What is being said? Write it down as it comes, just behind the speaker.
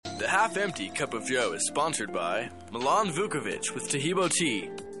The Half-Empty Cup of Joe is sponsored by Milan Vukovic with Tahibo Tea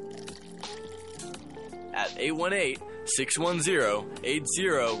at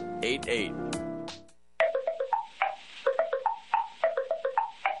 818-610-8088.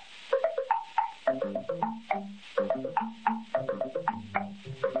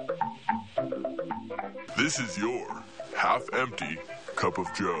 This is your half-empty cup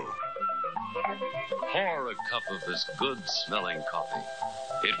of Joe. Pour a cup of this good-smelling coffee.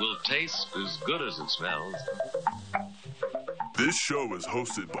 It will taste as good as it smells. This show is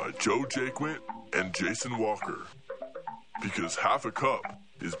hosted by Joe Jaquint and Jason Walker. Because half a cup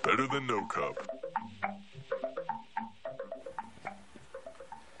is better than no cup.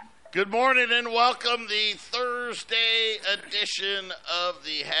 Good morning and welcome the Thursday edition of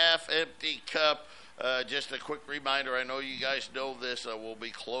the Half-Empty Cup. Just a quick reminder, I know you guys know this, will be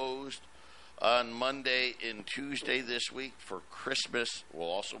closed on Monday and Tuesday this week for Christmas. We'll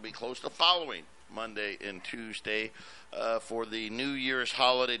also be closed the following Monday and Tuesday for the New Year's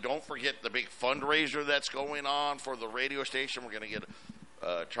holiday. Don't forget the big fundraiser that's going on for the radio station. We're going to get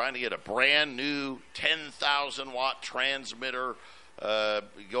trying to get a brand new 10,000 watt transmitter. You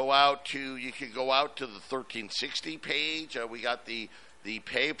can go out to the 1360 page. We got the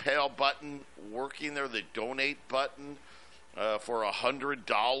PayPal button working there, the donate button for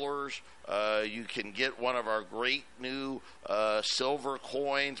 $100. You can get one of our great new silver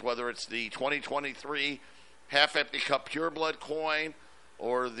coins, whether it's the 2023 Half-Empty Cup Pure Blood coin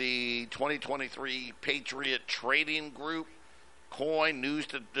or the 2023 Patriot Trading Group coin, News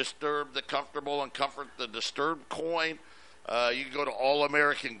to Disturb the Comfortable and Comfort the Disturbed coin. You can go to All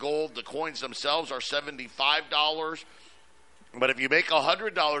American Gold. The coins themselves are $75. But if you make a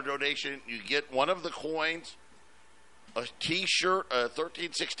 $100 donation, you get one of the coins, a T-shirt, a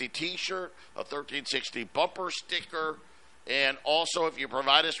 1360 T-shirt, a 1360 bumper sticker, and also if you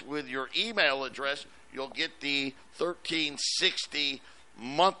provide us with your email address, you'll get the 1360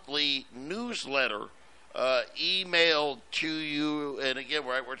 monthly newsletter emailed to you. And again,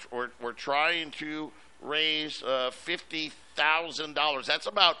 we're trying to raise $50,000. That's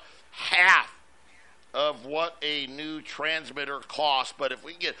about half of what a new transmitter costs. But if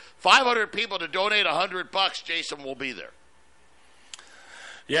we can get 500 people to donate $100, Jason will be there.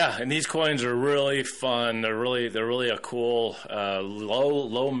 Yeah, and these coins are really fun. They're really a cool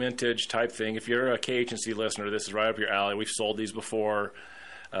low mintage type thing. If you're a K agency listener, this is right up your alley. We've sold these before.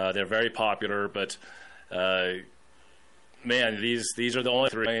 They're very popular, but man, these are the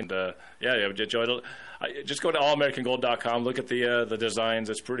only three. And Joe, just go to allamericangold.com. Look at the designs.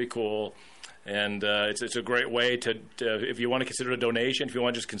 It's pretty cool. And it's a great way to if you want to consider a donation, if you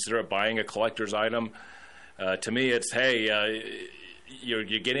want to just consider it buying a collector's item. To me, it's, hey, you're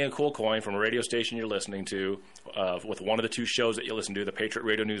getting a cool coin from a radio station you're listening to with one of the two shows that you listen to, the Patriot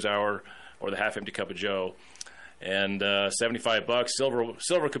Radio News Hour or the Half-Empty Cup of Joe. And $75,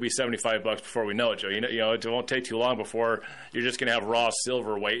 silver could be $75 before we know it, Joe. You know, it won't take too long before you're just going to have raw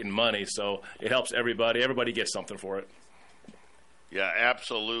silver weight in money. So it helps everybody. Everybody gets something for it. Yeah,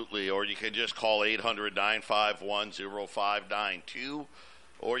 absolutely. Or you can just call 800-951-0592,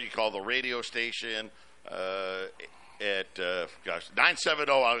 or you call the radio station at 970.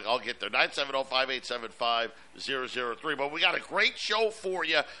 I'll get there. 970-5875-003. But we got a great show for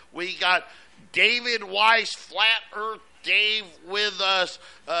you. We got David Weiss, Flat Earth Dave, with us.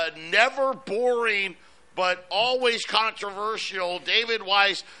 Never boring, but always controversial. David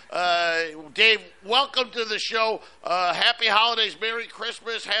Weiss. Dave, welcome to the show. Happy holidays, Merry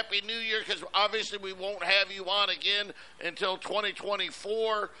Christmas, Happy New Year, because obviously we won't have you on again until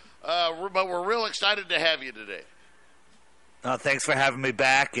 2024, but we're real excited to have you today. Thanks for having me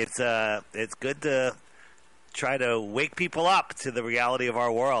back. It's good to try to wake people up to the reality of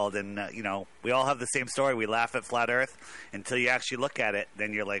our world. And, we all have the same story. We laugh at Flat Earth until you actually look at it.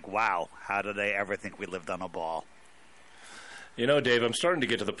 Then you're like, wow, how did I ever think we lived on a ball? Dave, I'm starting to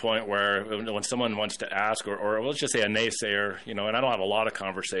get to the point where when someone wants to ask, or let's just say a naysayer, and I don't have a lot of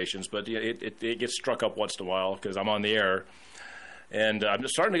conversations, but it gets struck up once in a while because I'm on the air. And I'm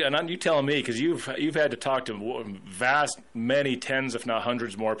just starting to, and you telling me, because you've had to talk to many tens, if not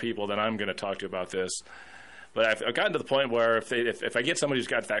hundreds more people than I'm going to talk to about this. But I've gotten to the point where if I get somebody who's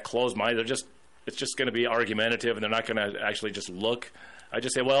got that closed mind, it's just going to be argumentative, and they're not going to actually just look. I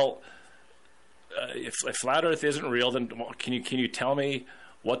just say, well, if Flat Earth isn't real, then can you tell me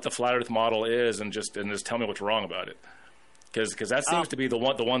what the Flat Earth model is, and just tell me what's wrong about it? Because that seems to be the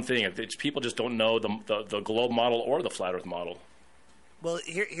one thing. People just don't know the globe model or the Flat Earth model. Well,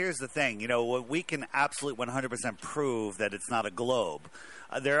 here's the thing. We can absolutely 100% prove that it's not a globe.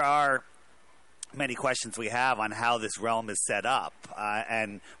 There are many questions we have on how this realm is set up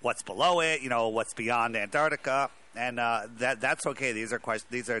and what's below it, what's beyond Antarctica, and that's okay. These are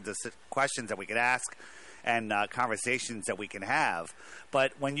the questions that we can ask and conversations that we can have.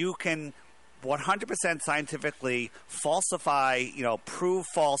 But when you can 100% scientifically falsify, prove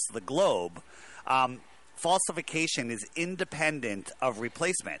false the globe, falsification is independent of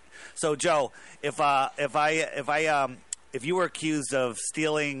replacement. So, Joe, if you were accused of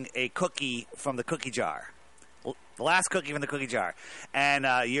stealing a cookie from the cookie jar, the last cookie from the cookie jar, and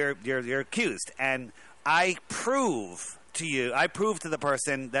you're accused, and I prove to the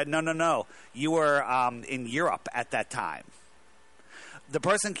person that no, you were in Europe at that time. The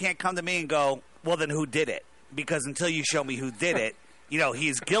person can't come to me and go, well, then who did it? Because until you show me who did it,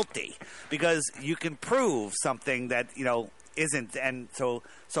 he's guilty. Because you can prove something that, isn't. And so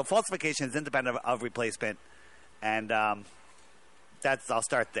falsification is independent of replacement. And I'll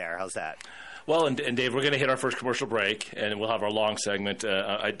start there. How's that? Well, and Dave, we're going to hit our first commercial break, and we'll have our long segment.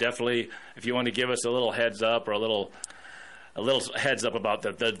 I definitely, if you want to give us a little heads up or a little heads up about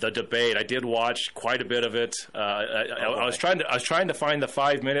the debate. I did watch quite a bit of it. I was trying to find the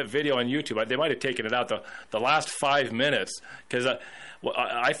 5-minute video on YouTube. They might have taken it out the last 5 minutes because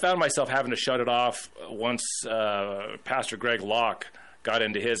I found myself having to shut it off once Pastor Greg Locke got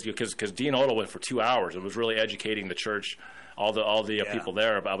into his, because Dean Odle went for 2 hours. It was really educating the church, all the people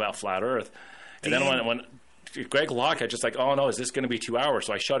there about flat Earth. And then when Greg Locke had just like, oh no, is this going to be 2 hours?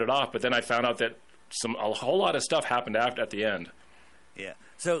 So I shut it off. But then I found out that a whole lot of stuff happened at the end. Yeah.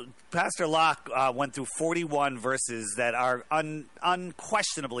 So Pastor Locke went through 41 verses that are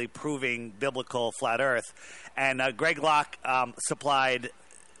unquestionably proving biblical flat Earth, and Greg Locke supplied,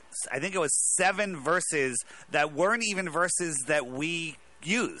 I think it was 7 verses that weren't even verses that we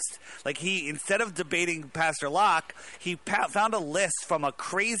used. Like he, instead of debating Pastor Locke, he found a list from a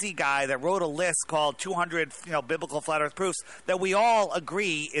crazy guy that wrote a list called 200 biblical flat earth proofs that we all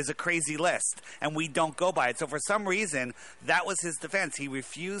agree is a crazy list, and we don't go by it. So for some reason, that was his defense. He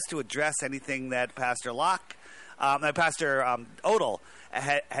refused to address anything that Pastor Locke, Pastor Odle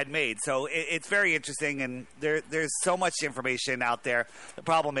had made. So it's very interesting, and there's so much information out there. The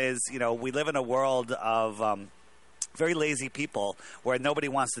problem is, we live in a world of very lazy people where nobody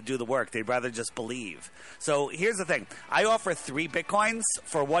wants to do the work. They'd rather just believe. So here's the thing. I offer 3 Bitcoins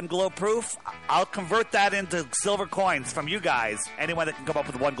for 1 globe proof. I'll convert that into silver coins from you guys, anyone that can come up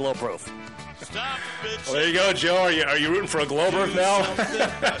with 1 globe proof. Well, there you go, Joe. Are you rooting for a globe Earth now?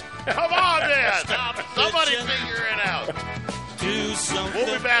 Come on, man. Somebody figure it out.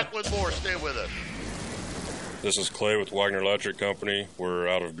 We'll be back with more. Stay with us. This is Clay with Wagner Electric Company. We're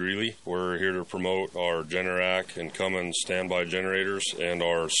out of Greeley. We're here to promote our Generac and Cummins standby generators and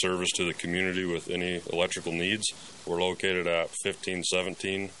our service to the community with any electrical needs. We're located at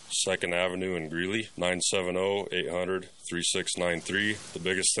 1517 2nd Avenue in Greeley, 970-800-3693. The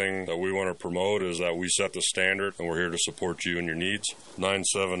biggest thing that we want to promote is that we set the standard, and we're here to support you and your needs.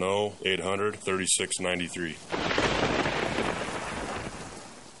 970-800-3693.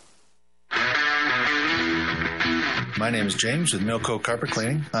 My name is James with Milco Carpet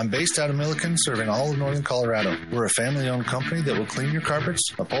Cleaning. I'm based out of Milliken, serving all of northern Colorado. We're a family-owned company that will clean your carpets,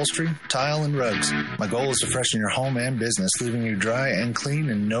 upholstery, tile, and rugs. My goal is to freshen your home and business, leaving you dry and clean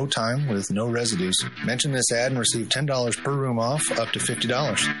in no time with no residues. Mention this ad and receive $10 per room off, up to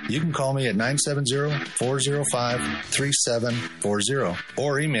 $50. You can call me at 970-405-3740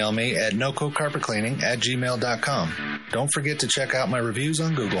 or email me at nococarpetcleaning@gmail.com. Don't forget to check out my reviews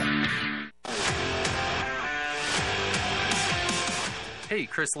on Google. Hey,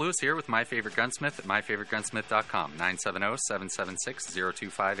 Chris Lewis here with My Favorite Gunsmith at myfavoritegunsmith.com,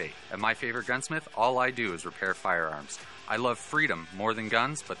 970-776-0258. At My Favorite Gunsmith, all I do is repair firearms. I love freedom more than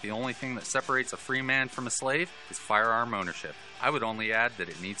guns, but the only thing that separates a free man from a slave is firearm ownership. I would only add that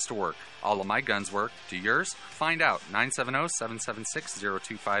it needs to work. All of my guns work. Do yours? Find out.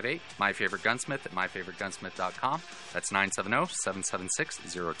 970-776-0258. My Favorite Gunsmith at myfavoritegunsmith.com. That's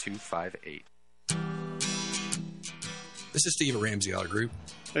 970-776-0258. This is Steve at Ramsey Auto Group.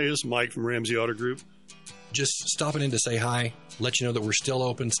 Hey, this is Mike from Ramsey Auto Group. Just stopping in to say hi, let you know that we're still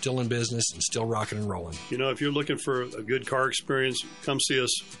open, still in business, and still rocking and rolling. You know, if you're looking for a good car experience, come see us.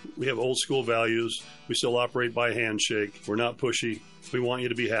 We have old school values. We still operate by handshake. We're not pushy. We want you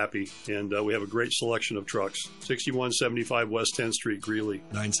to be happy, and we have a great selection of trucks. 6175 West 10th Street, Greeley.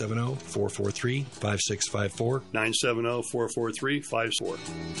 970-443-5654. 970-443-54.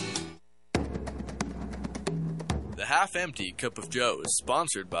 The Half-Empty Cup of Joe is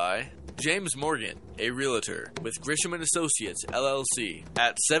sponsored by James Morgan, a realtor with Grisham & Associates, LLC,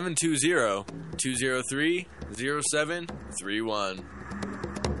 at 720-203-0731.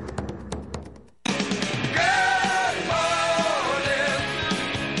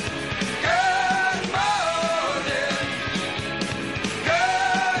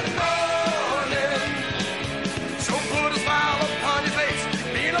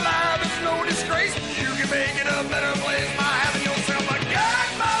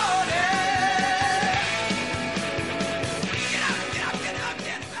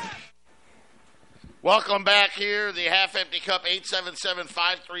 Welcome back here, the Half-Empty Cup,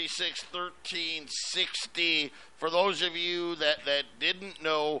 877-536-1360. For those of you that didn't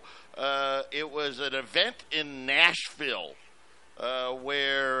know, it was an event in Nashville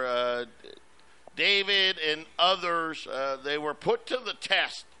where David and others, they were put to the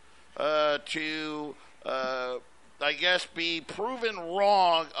test to, I guess, be proven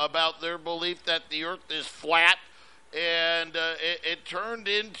wrong about their belief that the earth is flat. And it turned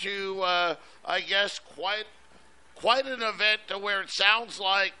into, I guess, quite an event to where it sounds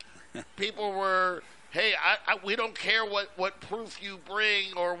like people were, hey, we don't care what proof you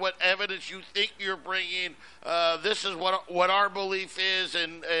bring or what evidence you think you're bringing. This is what our belief is,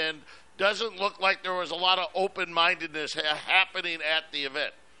 and doesn't look like there was a lot of open-mindedness happening at the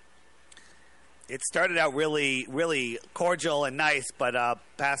event. It started out really, really cordial and nice, but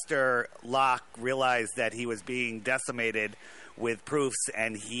Pastor Locke realized that he was being decimated with proofs,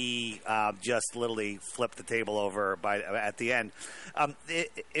 and he just literally flipped the table over at the end.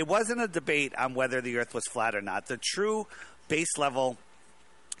 It wasn't a debate on whether the earth was flat or not. The true base level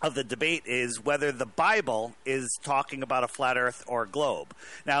of the debate is whether the Bible is talking about a flat earth or a globe.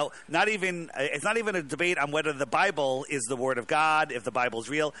 Now, it's not even a debate on whether the Bible is the Word of God, if the Bible's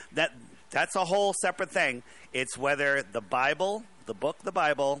real. That's a whole separate thing. It's whether the Bible, the book, the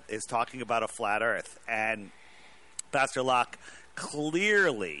Bible, is talking about a flat earth. And Pastor Locke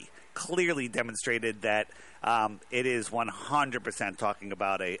clearly demonstrated that it is 100% talking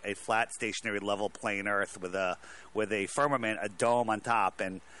about a flat, stationary, level, plane earth with a firmament, a dome on top.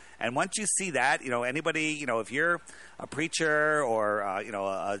 And once you see that, anybody, if you're a preacher or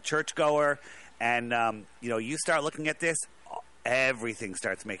a churchgoer, and you start looking at this, everything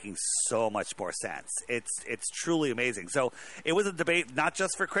starts making so much more sense. It's truly amazing. So it was a debate not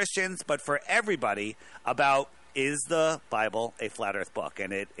just for Christians, but for everybody about, is the Bible a flat earth book?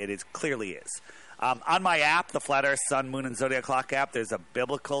 And it clearly is. On my app, the Flat Earth Sun, Moon, and Zodiac Clock app, there's a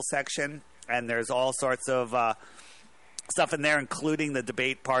biblical section, and there's all sorts of stuff in there, including the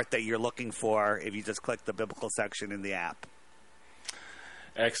debate part that you're looking for if you just click the biblical section in the app.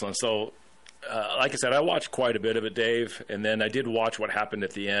 Excellent. So, like I said, I watched quite a bit of it, Dave, and then I did watch what happened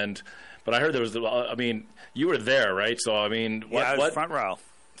at the end. But I heard there was, you were there, right? So, I was front row.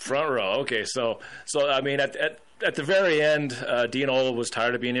 Front row. Okay, so I mean, at the very end, Dean Odle was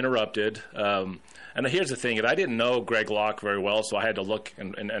tired of being interrupted. And here's the thing: I didn't know Greg Locke very well, so I had to look.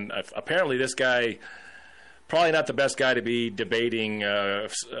 And apparently, this guy, probably not the best guy to be debating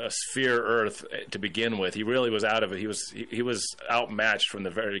sphere Earth to begin with. He really was out of it. He was outmatched from the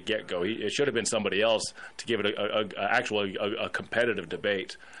very get-go. It should have been somebody else to give it a competitive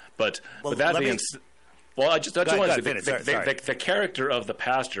debate. But that being said. Well, the character of the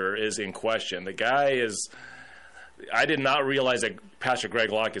pastor is in question. The guy is. I did not realize that Pastor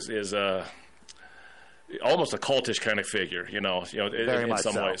Greg Locke is almost a cultish kind of figure. In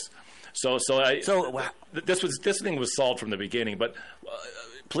some ways. This thing was solved from the beginning. But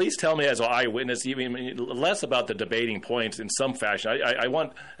please tell me, as an eyewitness, even less about the debating points in some fashion. I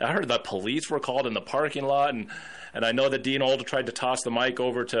heard that police were called in the parking lot, and I know that Dean Odle tried to toss the mic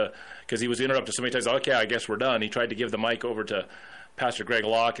over to, because he was interrupted so many times. Okay, I guess we're done. He tried to give the mic over to Pastor Greg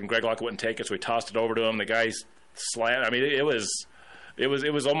Locke, and Greg Locke wouldn't take it, so he tossed it over to him. The guy slammed. I mean, it was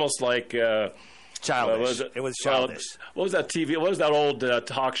almost like childish. It was childish. What was that TV? What was that old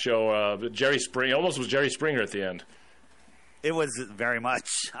talk show? Jerry Springer. Almost was Jerry Springer at the end. It was very much.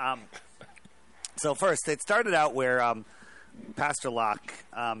 So first, it started out where Pastor Locke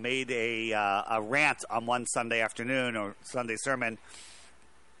made a rant on one Sunday afternoon or Sunday sermon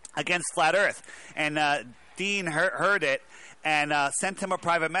against Flat Earth. And Dean heard it and sent him a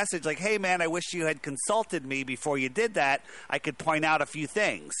private message like, hey, man, I wish you had consulted me before you did that. I could point out a few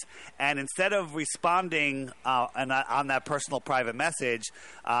things. And instead of responding on that personal private message,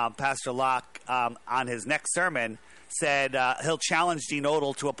 Pastor Locke, on his next sermon, said he'll challenge Dean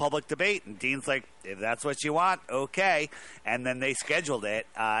Odle to a public debate. And Dean's like, if that's what you want, okay. And then they scheduled it,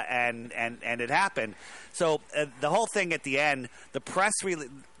 and it happened. So the whole thing at the end, the press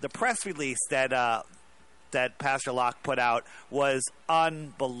release that Pastor Locke put out was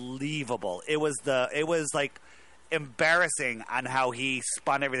unbelievable. It was like embarrassing on how he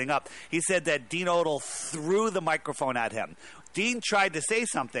spun everything up. He said that Dean Odle threw the microphone at him. Dean tried to say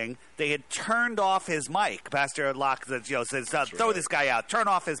something. They had turned off his mic. Pastor Locke says, throw this guy out. Turn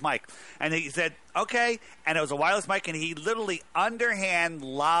off his mic. And he said, okay. And it was a wireless mic, and he literally underhand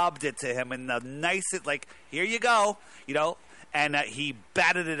lobbed it to him in the nicest, like, here you go, and he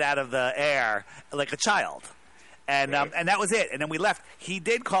batted it out of the air like a child. And and that was it. And then we left. He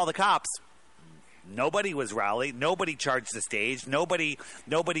did call the cops. Nobody was rallied. Nobody charged the stage. Nobody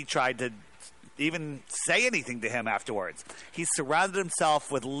tried to even say anything to him afterwards. He surrounded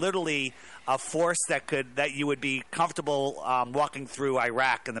himself with literally a force that you would be comfortable walking through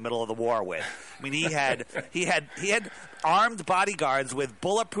Iraq in the middle of the war with. I mean, he had armed bodyguards with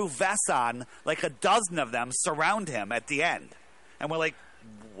bulletproof vests on, like a dozen of them surround him at the end, and we're like,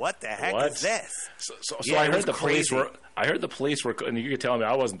 what the heck is this? So I heard the police were. I heard the police were, and you could tell me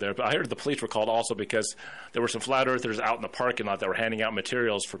I wasn't there, but I heard the police were called also because there were some flat earthers out in the parking lot that were handing out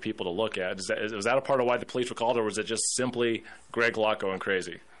materials for people to look at. Was that a part of why the police were called, or was it just simply Greg Locke going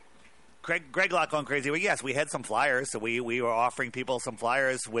crazy? Greg Locke going crazy. Well, yes, we had some flyers. So we were offering people some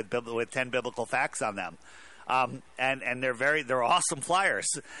flyers with 10 biblical facts on them. And they're awesome flyers.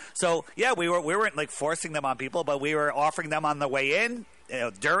 So yeah, we weren't like forcing them on people, but we were offering them on the way in,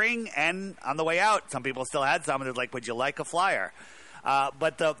 during, and on the way out. Some people still had some, and they're like, "Would you like a flyer?"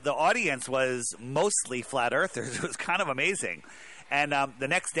 But the audience was mostly flat earthers. It was kind of amazing. And the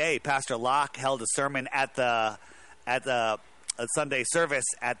next day, Pastor Locke held a sermon at the Sunday service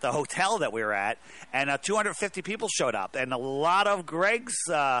at the hotel that we were at, and 250 people showed up, and a lot of Greg's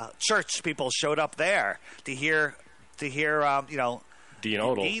church people showed up there to hear Dean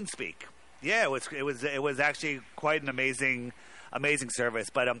speak. Yeah, it was actually quite an amazing service.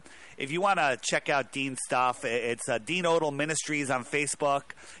 But if you want to check out Dean's stuff, it's Dean Odell Ministries on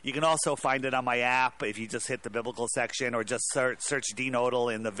Facebook. You can also find it on my app if you just hit the biblical section, or just search Dean Odell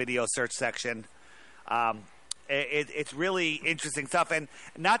in the video search section. It's really interesting stuff, and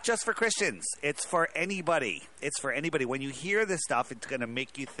not just for Christians. It's for anybody. When you hear this stuff, it's going to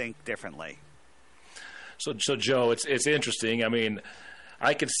make you think differently. So Joe, it's interesting. I mean,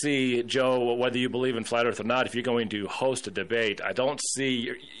 I could see, Joe, whether you believe in flat Earth or not, if you're going to host a debate, I don't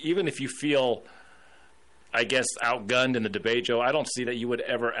see, even if you feel, I guess, outgunned in the debate, Joe, I don't see that you would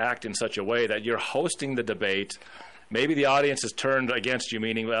ever act in such a way that you're hosting the debate. Maybe the audience is turned against you,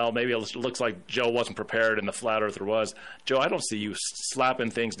 meaning, well, maybe it looks like Joe wasn't prepared and the flat earther was. Joe, I don't see you slapping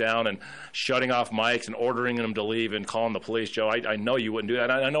things down and shutting off mics and ordering them to leave and calling the police, Joe. I know you wouldn't do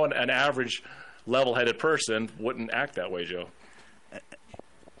that. I know an average level-headed person wouldn't act that way, Joe.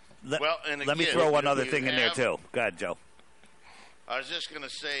 Let me throw one other thing in there, too. Go ahead, Joe. I was just going to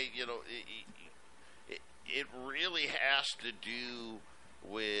say, it really has to do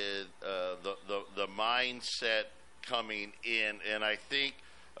with the mindset coming in, and I think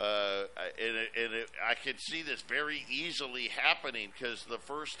I could see this very easily happening, because the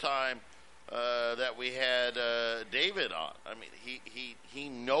first time that we had David on, I mean, he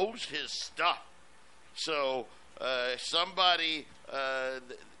knows his stuff. So somebody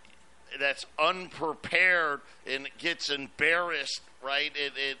that's unprepared and gets embarrassed, right?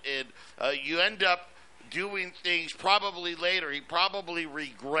 You end up doing things probably later. He probably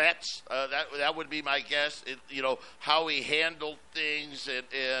regrets. That would be my guess. How he handled things,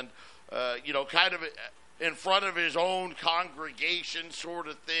 and kind of in front of his own congregation, sort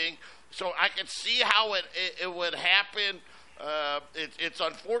of thing. So I could see how it would happen. It's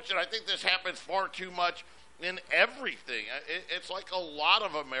unfortunate. I think this happens far too much in everything. It's like a lot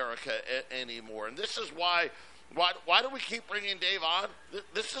of America anymore, and this is why do we keep bringing Dave on?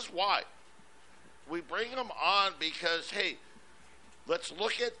 This is why. We bring him on because, hey, let's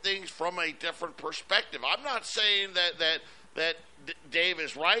look at things from a different perspective. I'm not saying that Dave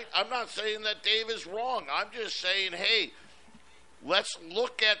is right. I'm not saying that Dave is wrong. I'm just saying, hey, let's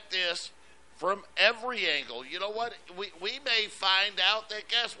look at this from every angle. You know what? We may find out that,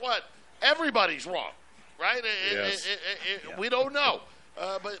 guess what? Everybody's wrong, right? Yes. We don't know.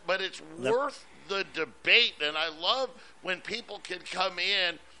 But it's worth the debate, and I love when people can come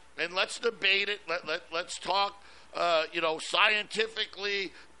in and let's debate it. Let's talk,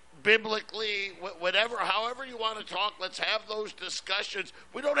 scientifically, biblically, whatever, however you want to talk. Let's have those discussions.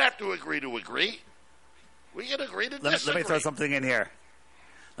 We don't have to agree to agree. We can agree to disagree. Let me throw something in here.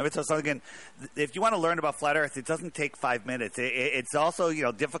 If you want to learn about flat Earth, it doesn't take 5 minutes. It's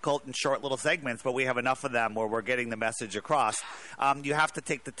also, difficult in short little segments, but we have enough of them where we're getting the message across. You have to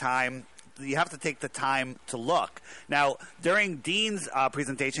take the time. You have to take the time to look. Now, during Dean's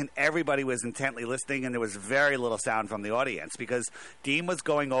presentation, everybody was intently listening, and there was very little sound from the audience because Dean was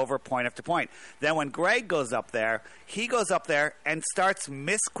going over point after point. Then when Greg goes up there, he goes up there and starts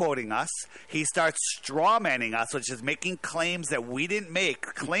misquoting us. He starts strawmanning us, which is making claims that we didn't make,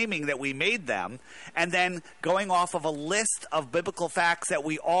 claiming that we made them, and then going off of a list of biblical facts that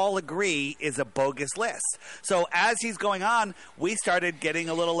we all agree is a bogus list. So as he's going on, we started getting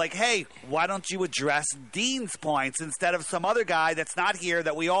a little like, hey, why don't you address Dean's points instead of some other guy that's not here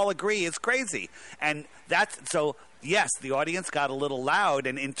that we all agree is crazy? And that's so yes, the audience got a little loud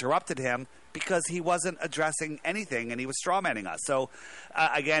and interrupted him because he wasn't addressing anything and he was strawmanning us. So,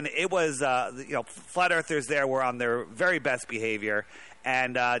 again, it was, Flat Earthers there were on their very best behavior,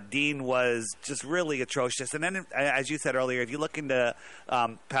 and Dean was just really atrocious. And then, as you said earlier, if you look into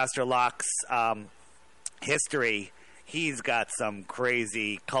Pastor Locke's history, he's got some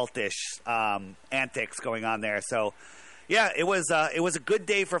crazy cultish antics going on there. So, yeah, it was a good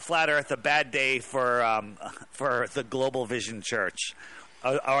day for Flat Earth, a bad day for the Global Vision Church,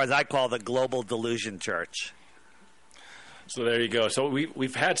 or as I call the Global Delusion Church. So there you go. So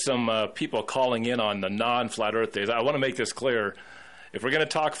we've had some people calling in on the non-Flat Earth days. I want to make this clear. If we're going to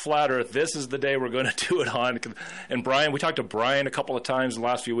talk Flat Earth, this is the day we're going to do it on. And Brian, we talked to Brian a couple of times in the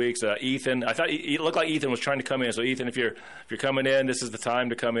last few weeks. Ethan, I thought it looked like Ethan was trying to come in. So Ethan, if you're coming in, this is the time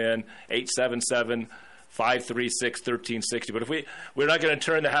to come in. 877-536-1360. But if we're not going to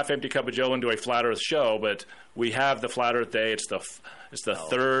turn the Half Empty Cup of Joe into a Flat Earth show, but we have the Flat Earth Day. It's the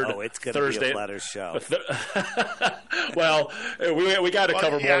third it's gonna Thursday. Be a Flat Earth show. Well, we got to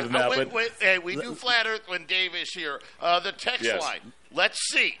cover more than that. Hey, we do Flat Earth when Dave is here. The text line. Let's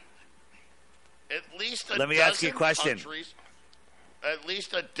see. At least Let me ask you a question. At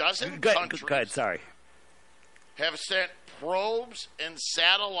least a dozen countries. Go ahead, sorry. Have sent probes and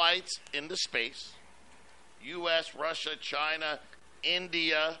satellites into space. U.S., Russia, China,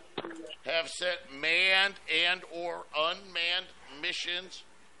 India have sent manned and or unmanned missions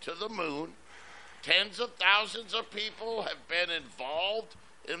to the moon. Tens of thousands of people have been involved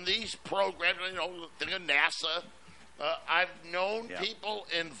in these programs. Think of NASA. I've known people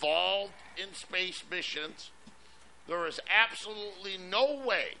involved in space missions. There is absolutely no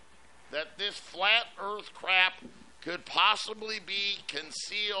way that this flat Earth crap could possibly be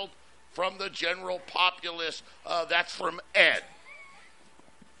concealed from the general populace. That's from Ed.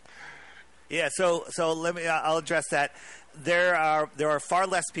 Yeah, so let me. I'll address that. There are far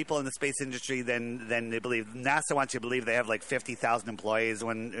less people in the space industry than they believe. NASA wants you to believe they have like 50,000 employees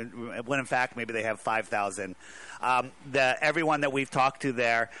when in fact maybe they have 5,000. Everyone that we've talked to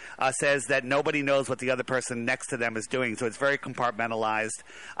there says that nobody knows what the other person next to them is doing, so it's very compartmentalized.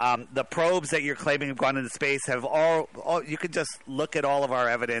 The probes that you're claiming have gone into space have all you can just look at all of our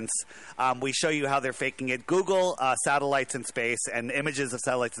evidence. We show you how they're faking it. Google satellites in space and images of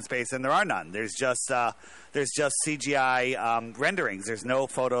satellites in space, and there are none. There's just CGI renderings. There's no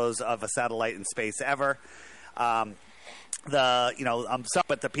photos of a satellite in space ever. But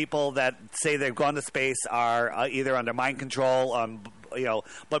the people that say they've gone to space are either under mind control,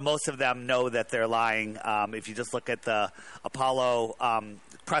 but most of them know that they're lying. If you just look at the Apollo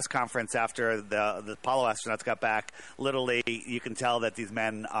press conference after the Apollo astronauts got back, literally you can tell that these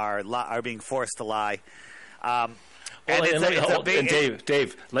men are being forced to lie.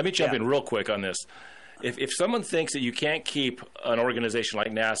 Dave, let me jump in real quick on this. If someone thinks that you can't keep an organization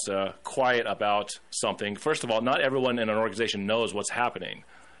like NASA quiet about something, first of all, not everyone in an organization knows what's happening.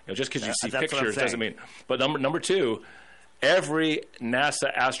 Just because you see pictures doesn't mean. But number two, every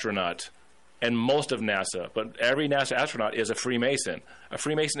NASA astronaut, and most of NASA, but every NASA astronaut is a Freemason. A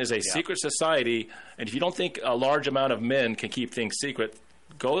Freemason is a secret society, and if you don't think a large amount of men can keep things secret,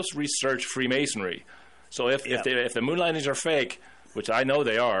 go research Freemasonry. So if the moon landings are fake, which I know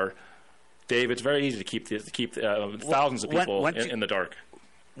they are, Dave, it's very easy to keep thousands of people in the dark.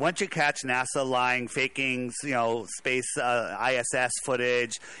 Once you catch NASA lying, faking, space ISS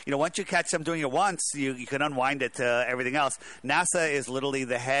footage, once you catch them doing it once, you can unwind it to everything else. NASA is literally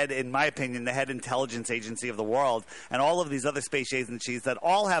the head, in my opinion, the head intelligence agency of the world, and all of these other space agencies that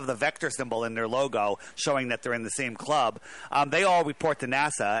all have the vector symbol in their logo showing that they're in the same club, they all report to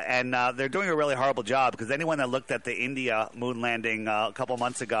NASA, and they're doing a really horrible job because anyone that looked at the India moon landing a couple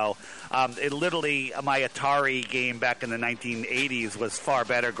months ago, it literally, my Atari game back in the 1980s was far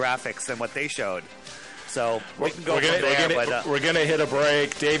better graphics than what they showed. So we can go from there. We're going to hit a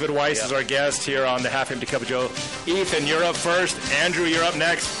break. David Weiss is our guest here on the Half Empty Cup of Joe. Ethan, you're up first. Andrew, you're up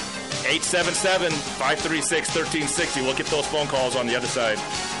next. 877-536-1360. We'll get those phone calls on the other side.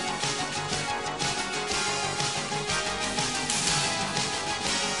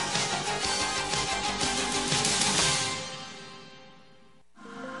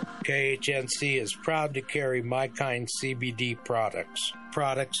 KHNC is proud to carry My Kind CBD products.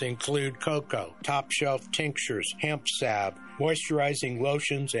 Products include cocoa, top shelf tinctures, hemp salve, moisturizing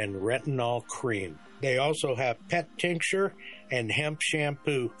lotions, and retinol cream. They also have pet tincture and hemp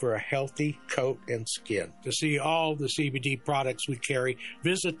shampoo for a healthy coat and skin. To see all the CBD products we carry,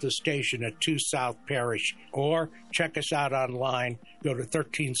 visit the station at 2 South Parish or check us out online. Go to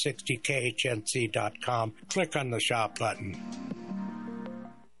 1360khnc.com. Click on the shop button.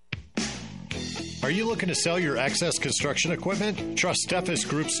 Are you looking to sell your excess construction equipment? Trust Steffes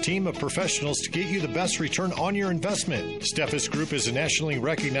Group's team of professionals to get you the best return on your investment. Steffes Group is a nationally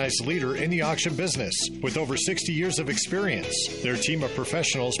recognized leader in the auction business with over 60 years of experience. Their team of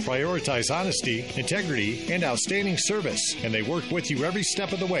professionals prioritize honesty, integrity, and outstanding service, and they work with you every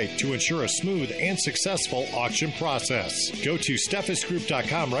step of the way to ensure a smooth and successful auction process. Go to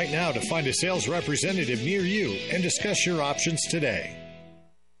SteffesGroup.com right now to find a sales representative near you and discuss your options today.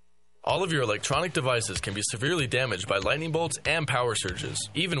 All of your electronic devices can be severely damaged by lightning bolts and power surges.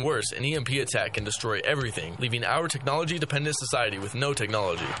 Even worse, an EMP attack can destroy everything, leaving our technology-dependent society with no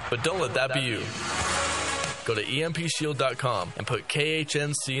technology. But don't let that be you. Go to EMPShield.com and put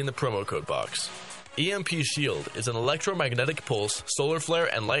KHNC in the promo code box. EMP Shield is an electromagnetic pulse, solar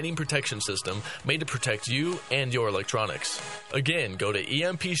flare, and lightning protection system made to protect you and your electronics. Again, go to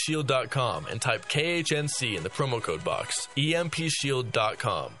EMPShield.com and type KHNC in the promo code box.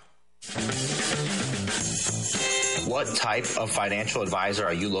 EMPShield.com. What type of financial advisor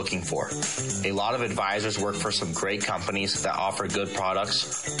are you looking for? A lot of advisors work for some great companies that offer good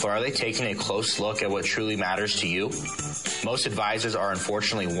products, but are they taking a close look at what truly matters to you? Most advisors are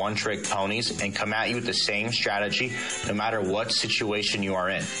unfortunately one-trick ponies and come at you with the same strategy no matter what situation you are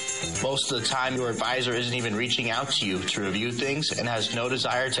in. Most of the time, your advisor isn't even reaching out to you to review things and has no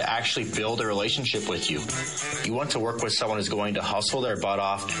desire to actually build a relationship with you. You want to work with someone who's going to hustle their butt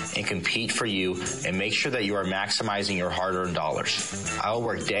off and compete for you and make sure that you are maximizing your hard-earned dollars. I will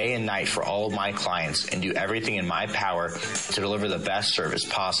work day and night for all of my clients and do everything in my power to deliver the best service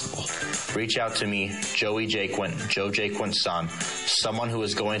possible. Reach out to me, Joey Jaquint, Joe Jaquint's son, someone who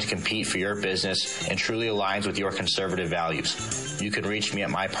is going to compete for your business and truly aligns with your conservative values. You can reach me at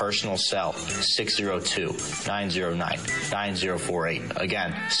my personal cell, 602-909-9048.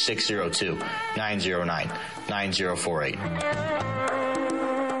 Again, 602-909-9048.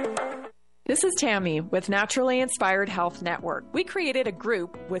 This is Tammy with Naturally Inspired Health Network. We created a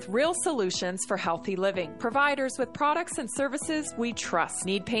group with real solutions for healthy living. Providers with products and services we trust.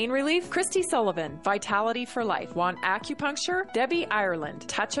 Need pain relief? Christy Sullivan, Vitality for Life. Want acupuncture? Debbie Ireland,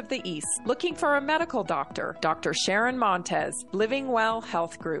 Touch of the East. Looking for a medical doctor? Dr. Sharon Montez, Living Well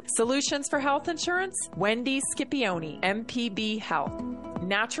Health Group. Solutions for health insurance? Wendy Scipione, MPB Health.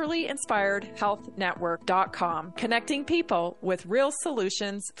 NaturallyInspiredHealthNetwork.com. Connecting people with real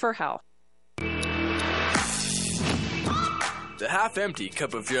solutions for health. The Half Empty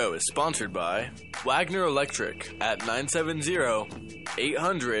Cup of Joe is sponsored by Wagner Electric at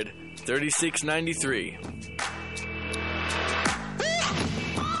 970-800-3693.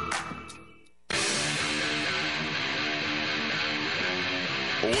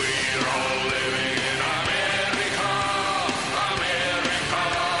 We're all living in America, America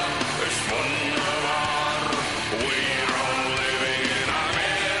is wunderbar. We're all living in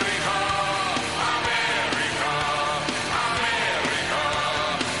America, America, America.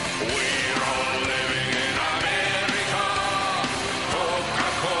 We're all living in America.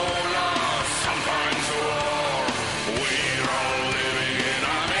 Coca-Cola, sometimes war. We're all living in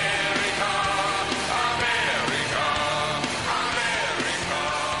America, America, America.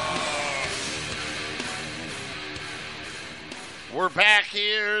 We're back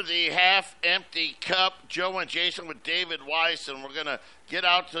here, the half-empty cup. Joe and Jason with David Weiss, and we're going to get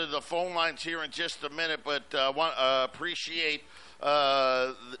out to the phone lines here in just a minute, but appreciate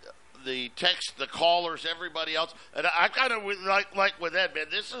the text, the callers, everybody else. And I kind of like with Ed, man,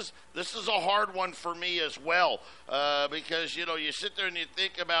 this is a hard one for me as well, because, you know, you sit there and you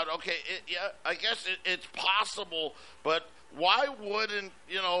think about, okay, I guess it's possible, but why wouldn't,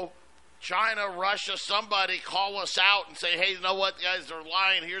 you know, China, Russia, somebody call us out and say, hey, you know what, guys, they're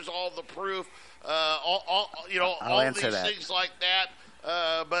lying. Here's all the proof. All these things like that.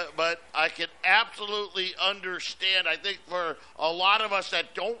 But I can absolutely understand. I think for a lot of us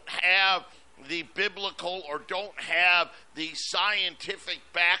that don't have the biblical or don't have the scientific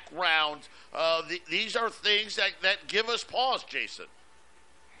background, these are things that give us pause, Jason.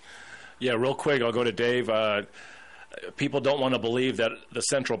 Yeah, real quick, I'll go to Dave. People don't want to believe that the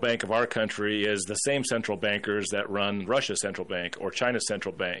central bank of our country is the same central bankers that run Russia's central bank or China's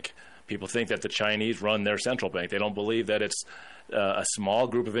central bank. People think that the Chinese run their central bank. They don't believe that it's a small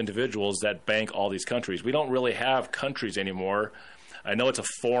group of individuals that bank all these countries. We don't really have countries anymore. I know it's a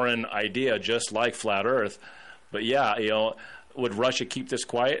foreign idea, just like Flat Earth, but yeah, you know, would Russia keep this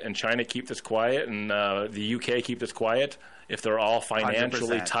quiet and China keep this quiet and the UK keep this quiet if they're all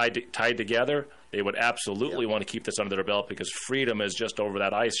financially 100%. tied together, they would absolutely want to keep this under their belt because freedom is just over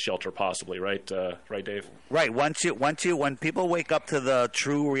that ice shelter, possibly, right? Right, Dave? Right. When people wake up to the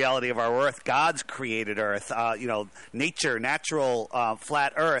true reality of our Earth, God's created Earth, nature, natural,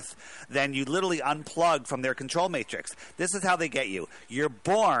 flat Earth, then you literally unplug from their control matrix. This is how they get you. You're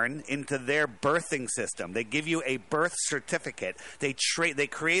born into their birthing system. They give you a birth certificate. They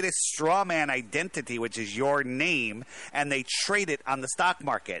create a straw man identity, which is your name, and they trade it on the stock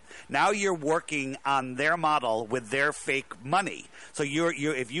market. Now you're working on their model with their fake money. So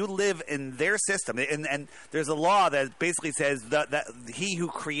if you live in their system, and there's a law that basically says that he who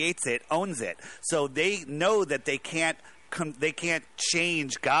creates it owns it. So they know that they can't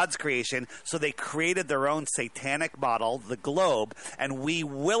change God's creation, so they created their own satanic model, the globe, and we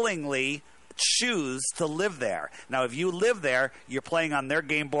willingly choose to live there. Now, if you live there, you're playing on their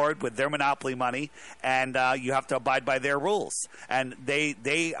game board with their monopoly money, and you have to abide by their rules. And the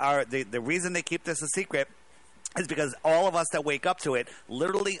reason they keep this a secret is because all of us that wake up to it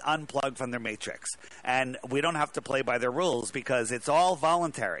literally unplug from their matrix. And we don't have to play by their rules because it's all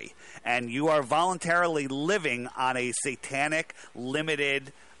voluntary. And you are voluntarily living on a satanic,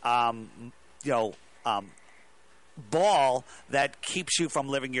 limited, ball that keeps you from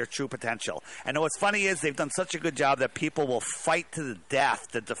living your true potential. And what's funny is they've done such a good job that people will fight to the death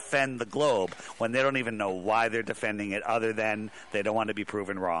to defend the globe when they don't even know why they're defending it other than they don't want to be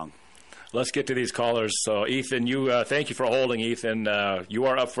proven wrong. Let's get to these callers. So, Ethan, thank you for holding, Ethan. You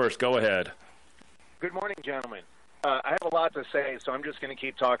are up first. Go ahead. Good morning, gentlemen. I have a lot to say, so I'm just going to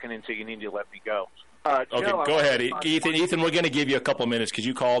keep talking until you need to let me go. Okay, Joe, go ahead, Ethan. Ethan, we're going to give you a couple minutes because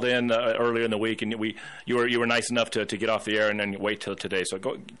you called in earlier in the week, and you were nice enough to get off the air and then wait till today. So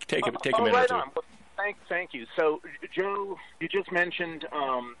go take a minute right or two. On. Well, thank you. So, Joe, you just mentioned,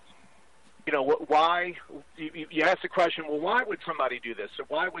 why you asked the question. Well, why would somebody do this? So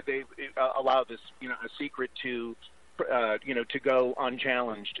why would they allow this, a secret to go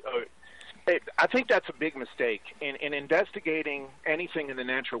unchallenged? I think that's a big mistake in investigating anything in the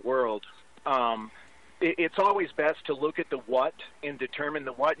natural world. It's always best to look at the what and determine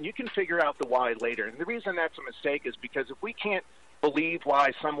the what, and you can figure out the why later. And the reason that's a mistake is because if we can't believe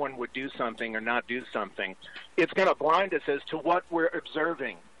why someone would do something or not do something, it's going to blind us as to what we're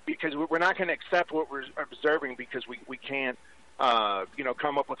observing, because we're not going to accept what we're observing because we can't,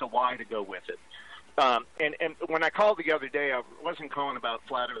 come up with a why to go with it. And when I called the other day, I wasn't calling about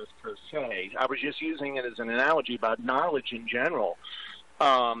flat Earth per se. I was just using it as an analogy about knowledge in general.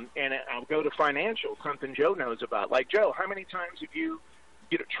 And I'll go to financial, something Joe knows about. Like, Joe, how many times have you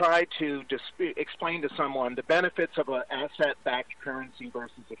tried to explain to someone the benefits of an asset-backed currency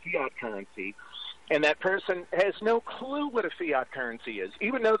versus a fiat currency, and that person has no clue what a fiat currency is,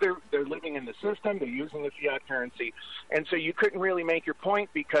 even though they're living in the system, they're using the fiat currency, and so you couldn't really make your point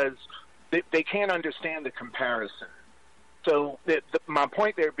because they can't understand the comparison. So my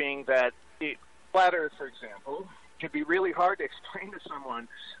point there being that flat Earth, for example, can be really hard to explain to someone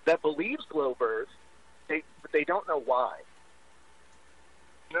that believes globe Earth, but they don't know why.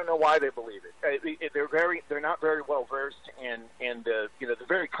 They don't know why they believe it. They're not very well versed in the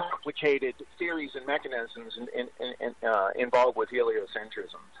very complicated theories and mechanisms involved with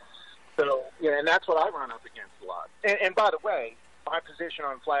heliocentrism. So and that's what I run up against a lot. And by the way, my position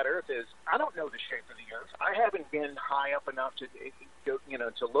on flat Earth is I don't know the shape of the Earth. I haven't been high up enough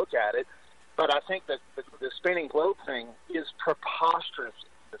to look at it. But I think that the spinning globe thing is preposterous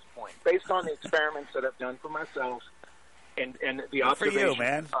at this point, based on the experiments that I've done for myself and the observation. Good for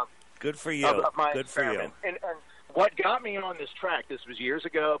you, man. Good for you. Of my Good experiment. for you. And what got me on this track, this was years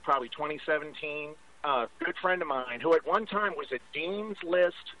ago, probably 2017, a good friend of mine who at one time was a Dean's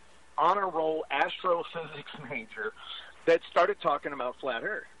List honor roll astrophysics major that started talking about flat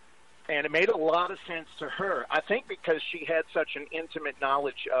Earth. And it made a lot of sense to her. I think because she had such an intimate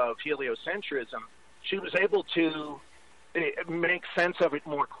knowledge of heliocentrism, she was able to make sense of it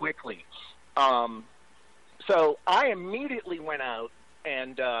more quickly. So I immediately went out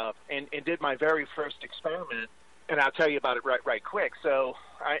and did my very first experiment, and I'll tell you about it right quick. So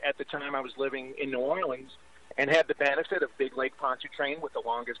at the time I was living in New Orleans and had the benefit of Big Lake Pontchartrain with the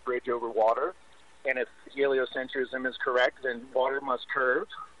longest bridge over water. And if heliocentrism is correct, then water must curve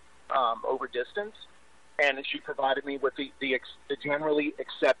over distance, and she provided me with the generally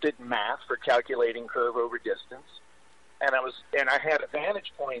accepted math for calculating curve over distance, and I had a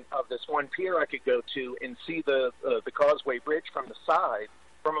vantage point of this one pier I could go to and see the Causeway Bridge from the side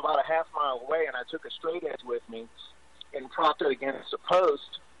from about a half mile away, and I took a straight edge with me and propped it against a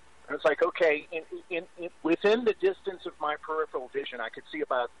post, and it's like, okay, within the distance of my peripheral vision, I could see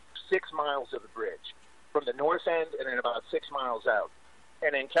about 6 miles of the bridge. from the north end and then about 6 miles out.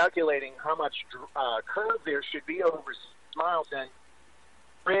 And in calculating how much curve there should be over 6 miles, then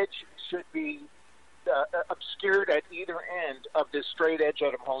bridge should be obscured at either end of this straight edge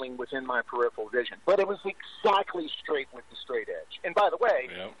that I'm holding within my peripheral vision. But it was exactly straight with the straight edge. And by the way,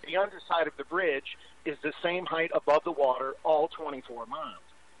 the underside of the bridge is the same height above the water all 24 miles.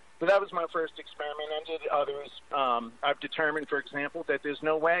 So that was my first experiment. I did others. I've determined, for example, that there's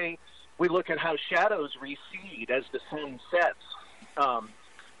no way we look at how shadows recede as the sun sets.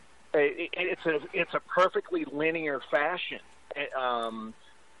 It's a perfectly linear fashion.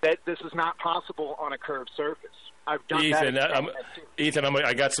 That this is not possible on a curved surface. I've done Ethan,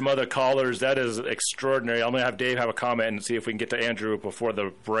 I got some other callers. That is extraordinary. I'm going to have Dave have a comment and see if we can get to Andrew before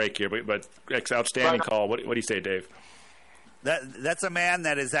the break here. But outstanding call. What do you say, Dave? That's a man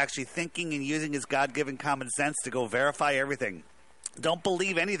that is actually thinking and using his God-given common sense to go verify everything. Don't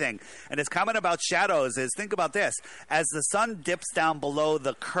believe anything. And his comment about shadows is, think about this. As the sun dips down below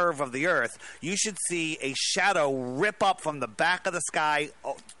the curve of the earth, you should see a shadow rip up from the back of the sky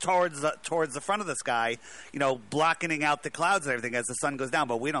towards the front of the sky, blocking out the clouds and everything as the sun goes down.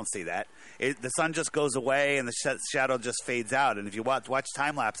 But we don't see that. The sun just goes away and the shadow just fades out. And if you watch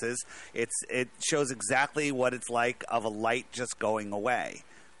time lapses, it shows exactly what it's like of a light just going away.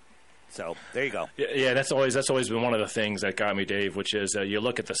 So there you go. Yeah, that's always been one of the things that got me, Dave, which is you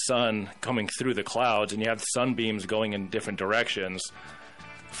look at the sun coming through the clouds, and you have sunbeams going in different directions.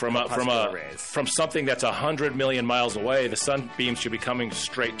 From something that's 100 million miles away, the sunbeams should be coming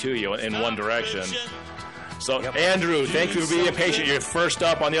straight to you in one direction. So, Andrew, thank you for being patient. You're first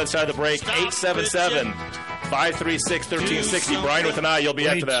up on the other side of the break. 877-536-1360. Brian with an eye, you'll be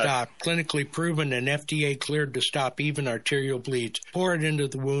after that. Stop, clinically proven and FDA cleared to stop even arterial bleeds. Pour it into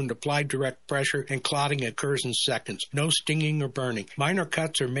the wound, apply direct pressure, and clotting occurs in seconds. No stinging or burning. Minor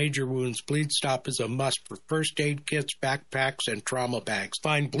cuts or major wounds, Bleed Stop is a must for first aid kits, backpacks, and trauma bags.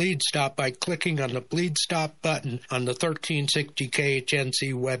 Find Bleed Stop by clicking on the Bleed Stop button on the 1360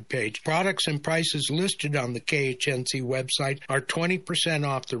 KHNC webpage. Products and prices listed on the KHNC website are 20%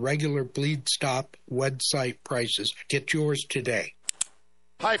 off the regular Bleed Stop website prices. Get yours today.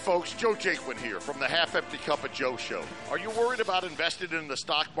 Hi, folks. Joe Jaquin here from the Half Empty Cup of Joe show. Are you worried about investing in the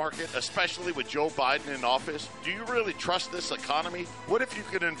stock market, especially with Joe Biden in office? Do you really trust this economy? What if you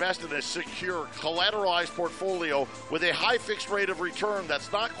could invest in a secure, collateralized portfolio with a high fixed rate of return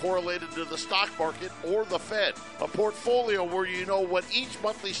that's not correlated to the stock market or the Fed? A portfolio where you know what each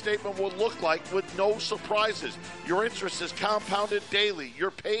monthly statement will look like with no surprises. Your interest is compounded daily. You're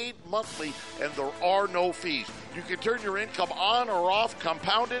paid monthly, and there are no fees. You can turn your income on or off,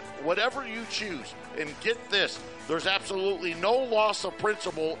 compound it, whatever you choose. And get this, there's absolutely no loss of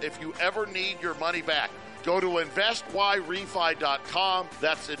principal if you ever need your money back. Go to investyrefi.com.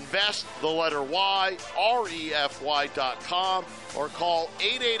 That's invest, the letter Y, REFY.com, or call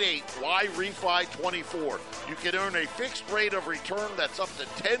 888-YREFI24. You can earn a fixed rate of return that's up to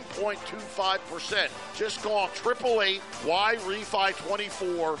 10.25%. Just call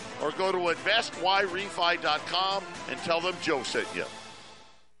 888-YREFI24 or go to investyrefi.com and tell them Joe sent you.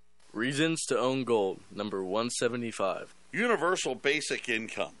 Reasons to own gold, number 175. Universal basic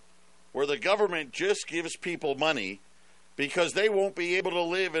income, where the government just gives people money because they won't be able to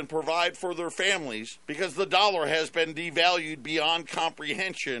live and provide for their families because the dollar has been devalued beyond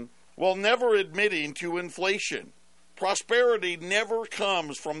comprehension, while never admitting to inflation. Prosperity never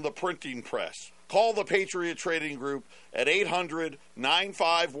comes from the printing press. Call the Patriot Trading Group at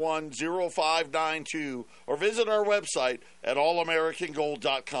 800-951-0592 or visit our website at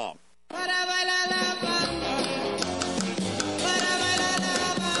allamericangold.com.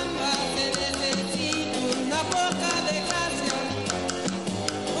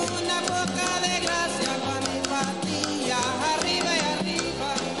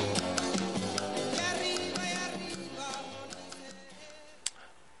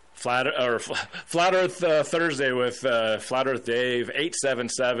 Flat Earth Thursday with Flat Earth Dave,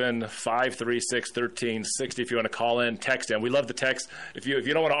 877-536-1360 if you want to call in, text in. We love the text. If you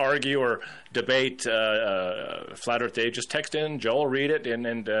don't want to argue or debate Flat Earth Dave, just text in. Joel will read it,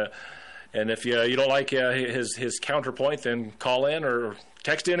 and if you don't like his counterpoint, then call in or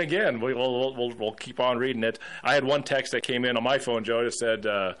text in again. We'll keep on reading it. I had one text that came in on my phone, Joe, that said,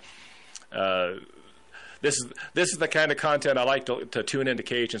 This is the kind of content I like to tune into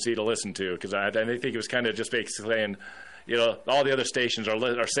KHNC to listen to, because I think it was kind of just basically saying, all the other stations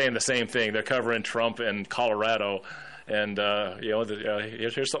are saying the same thing. They're covering Trump and Colorado, and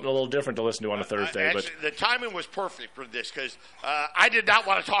here's something a little different to listen to on a Thursday. Actually, the timing was perfect for this because I did not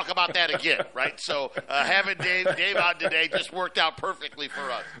want to talk about that again, right? So having Dave on today just worked out perfectly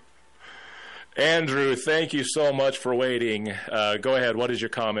for us. Andrew, thank you so much for waiting. Go ahead. What is your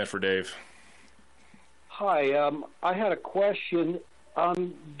comment for Dave? Hi. I had a question.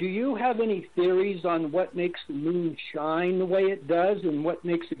 Do you have any theories on what makes the moon shine the way it does and what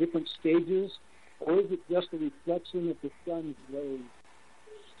makes the different stages? Or is it just a reflection of the sun's rays?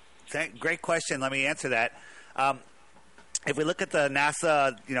 Great question. Let me answer that. If we look at the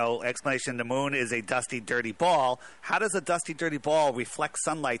NASA, explanation, the moon is a dusty, dirty ball. How does a dusty, dirty ball reflect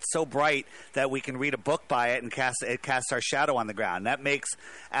sunlight so bright that we can read a book by it and it casts our shadow on the ground? That makes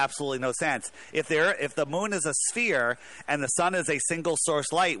absolutely no sense. If the moon is a sphere and the sun is a single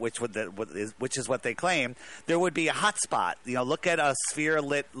source light, which is what they claim, there would be a hot spot. Look at a sphere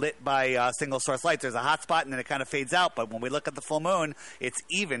lit by single source light. There's a hot spot and then it kind of fades out. But when we look at the full moon, it's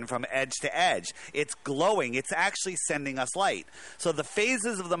even from edge to edge. It's glowing. It's actually sending us light. So the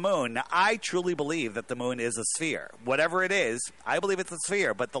phases of the moon, now, I truly believe that the moon is a sphere. Whatever it is, I believe it's a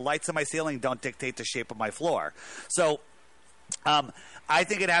sphere, but the lights on my ceiling don't dictate the shape of my floor. So I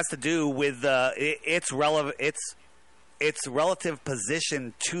think it has to do with its relative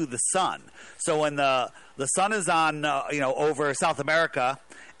position to the sun. So when the sun is on over South America,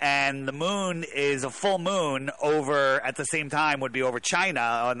 and the moon is a full moon over at the same time would be over China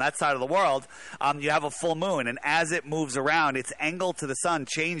on that side of the world, you have a full moon. And as it moves around, its angle to the sun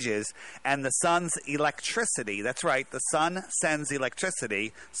changes, and the sun's electricity, that's right, the sun sends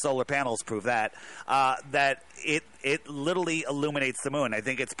electricity, solar panels prove that, that it literally illuminates the moon. I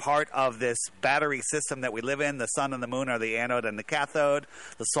think it's part of this battery system that we live in. The sun and the moon are the anode and the cathode.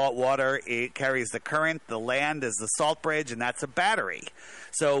 The salt water, it carries the current. The land is the salt bridge, and that's a battery.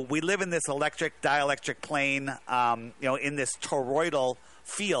 So we live in this electric dielectric plane, in this toroidal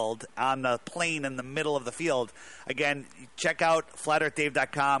field on the plane in the middle of the field. Again, check out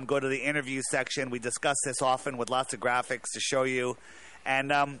flatearthdave.com. Go to the interview section. We discuss this often with lots of graphics to show you.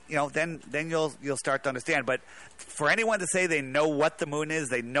 And then you'll start to understand. But for anyone to say they know what the moon is,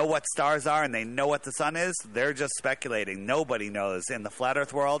 they know what stars are, and they know what the sun is, they're just speculating. Nobody knows in the flat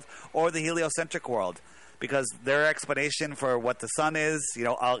Earth world or the heliocentric world, because their explanation for what the sun is,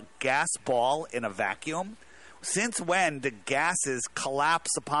 a gas ball in a vacuum. Since when do gases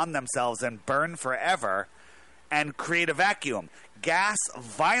collapse upon themselves and burn forever and create a vacuum? Gas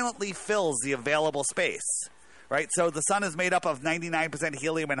violently fills the available space. Right, so the sun is made up of 99%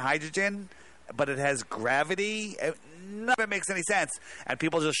 helium and hydrogen, but it has gravity. None of it makes any sense, and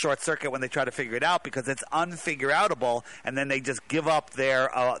people just short circuit when they try to figure it out because it's unfigure-outable, and then they just give up their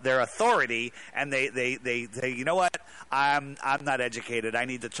authority, and they say, you know what? I'm not educated. I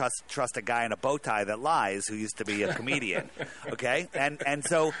need to trust a guy in a bow tie that lies who used to be a comedian. Okay, and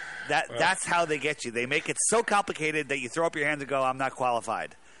so that's how they get you. They make it so complicated that you throw up your hands and go, I'm not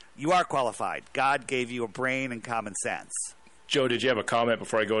qualified. You are qualified. God gave you a brain and common sense. Joe, did you have a comment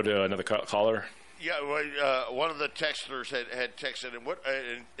before I go to another caller? Yeah, well, one of the texters had texted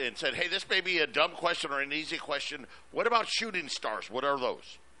and said, hey, this may be a dumb question or an easy question. What about shooting stars? What are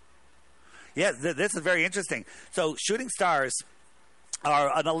those? Yeah, this is very interesting. So shooting stars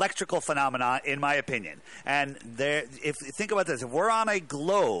are an electrical phenomenon, in my opinion. And if think about this, if we're on a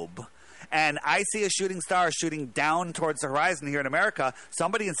globe and I see a shooting star shooting down towards the horizon here in America,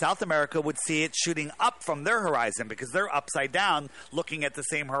 somebody in South America would see it shooting up from their horizon because they're upside down looking at the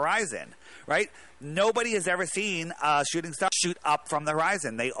same horizon, right? Nobody has ever seen a shooting star shoot up from the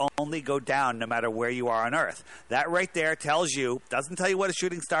horizon. They only go down no matter where you are on Earth. That right there doesn't tell you what a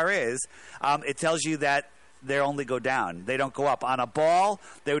shooting star is. It tells you that they only go down. They don't go up. On a ball,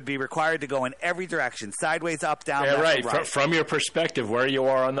 they would be required to go in every direction, sideways, up, down, left, right. From your perspective, where you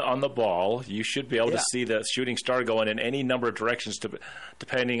are on the ball, you should be able to see the shooting star going in any number of directions,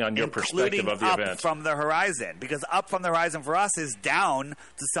 depending on your perspective of the up event. From the horizon, because up from the horizon for us is down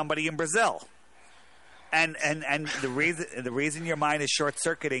to somebody in Brazil. And the reason your mind is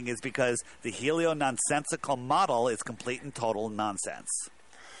short-circuiting is because the helio-nonsensical model is complete and total nonsense.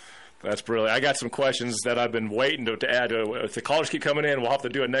 That's brilliant. I got some questions that I've been waiting to add. If the callers keep coming in, we'll have to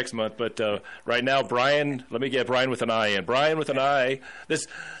do it next month. But right now, Brian, let me get Brian with an I in. Brian with an I. This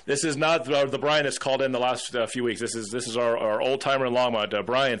is not the Brian that's called in the last few weeks. This is our old timer in Longmont.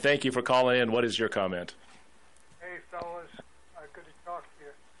 Brian, thank you for calling in. What is your comment? Hey, fellas. Good to talk to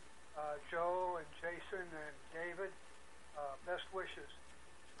you. Joe and Jason and David, best wishes.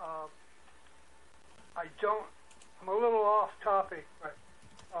 I'm a little off topic, but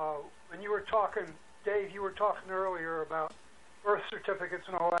when you were talking, Dave, you were talking earlier about birth certificates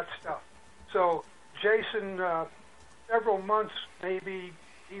and all that stuff. So, Jason, several months, maybe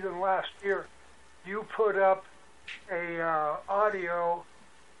even last year, you put up a audio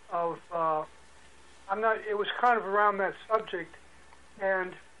of it was kind of around that subject,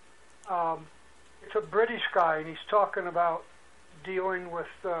 and it's a British guy, and he's talking about dealing with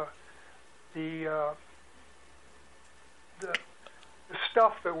the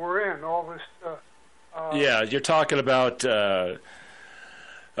stuff that we're in, all this. Yeah, you're talking about.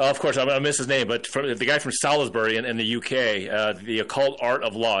 Of course, I miss his name, but the guy from Salisbury in the UK, the occult art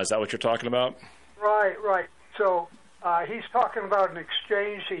of law. Is that what you're talking about? Right. So he's talking about an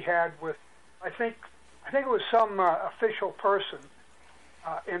exchange he had with, I think it was some official person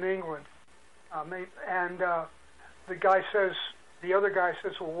in England, and the other guy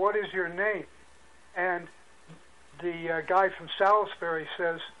says, "Well, what is your name?" And the guy from Salisbury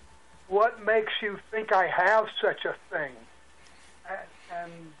says, "What makes you think I have such a thing?"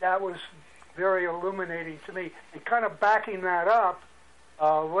 And that was very illuminating to me. And kind of backing that up,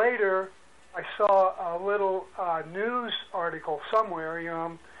 later I saw a little news article somewhere,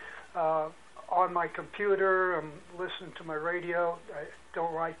 on my computer. I'm listening to my radio. I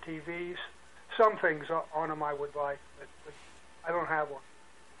don't like TVs. Some things on them I would like, but I don't have one.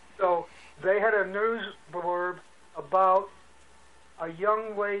 So they had a news blurb about a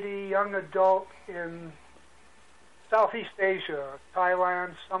young adult in Southeast Asia,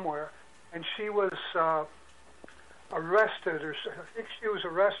 Thailand, somewhere, and she was arrested, or I think she was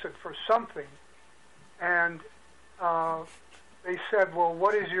arrested for something, and they said, "Well,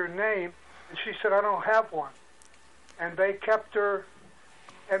 what is your name?" And she said, "I don't have one." And they kept her,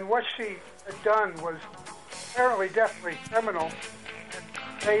 and what she had done was apparently definitely criminal, and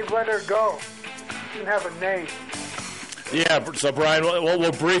they let her go. She didn't have a name. Yeah, so Brian,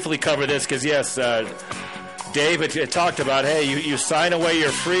 we'll briefly cover this because, yes, Dave had talked about, hey, you sign away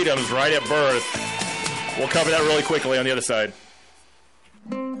your freedoms right at birth. We'll cover that really quickly on the other side.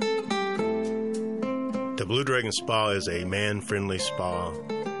 The Blue Dragon Spa is a man-friendly spa,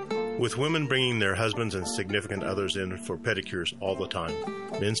 with women bringing their husbands and significant others in for pedicures all the time.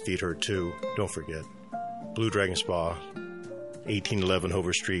 Men's feet hurt too, don't forget. Blue Dragon Spa, 1811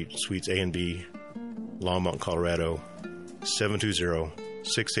 Hover Street, Suites A and B, Longmont, Colorado,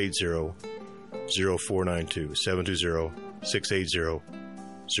 720-680-0492,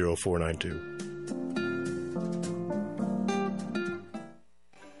 720-680-0492.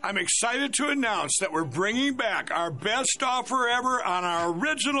 I'm excited to announce that we're bringing back our best offer ever on our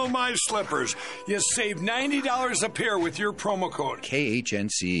original My Slippers. You save $90 a pair with your promo code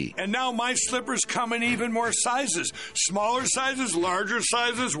KHNC. And now My Slippers come in even more sizes. Smaller sizes, larger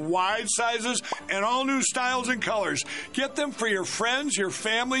sizes, wide sizes, and all new styles and colors. Get them for your friends, your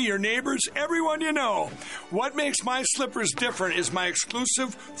family, your neighbors, everyone you know. What makes My Slippers different is my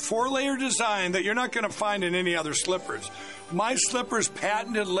exclusive 4-layer design that you're not going to find in any other slippers. My Slippers'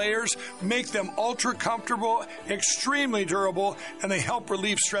 patented layers make them ultra comfortable, extremely durable, and they help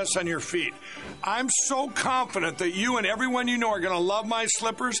relieve stress on your feet. I'm so confident that you and everyone you know are going to love My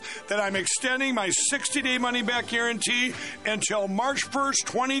Slippers that I'm extending my 60-day money-back guarantee until March 1st,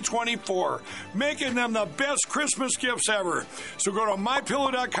 2024, making them the best Christmas gifts ever. So go to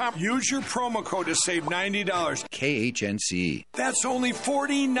MyPillow.com, use your promo code to save $90. KHNC. That's only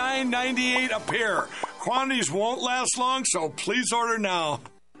 $49.98 a pair. Quantities won't last long, so please order now.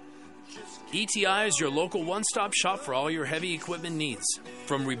 ETI is your local one-stop shop for all your heavy equipment needs.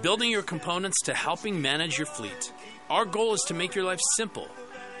 From rebuilding your components to helping manage your fleet. Our goal is to make your life simple.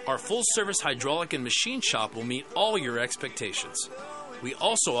 Our full-service hydraulic and machine shop will meet all your expectations. We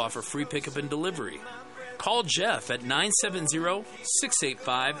also offer free pickup and delivery. Call Jeff at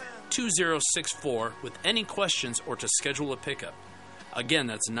 970-685-2064 with any questions or to schedule a pickup. Again,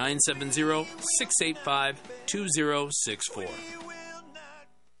 that's 970-685-2064.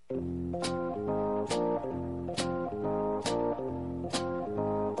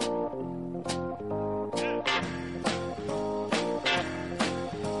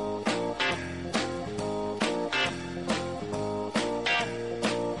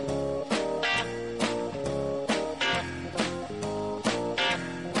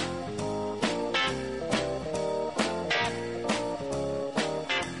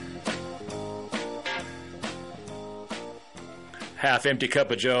 Half Empty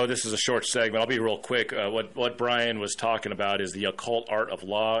Cup of Joe. This is a short segment. I'll be real quick. What Brian was talking about is the occult art of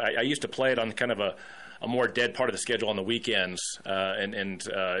law. I used to play it on kind of a more dead part of the schedule on the weekends, and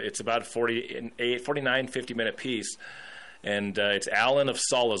it's about 49, 50-minute piece. And it's Alan of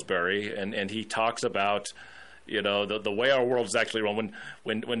Salisbury, and he talks about, you know, the way our world is actually run.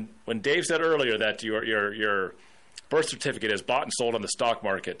 When Dave said earlier that your birth certificate is bought and sold on the stock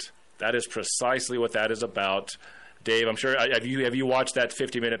market, that is precisely what that is about. Dave, I'm sure have you watched that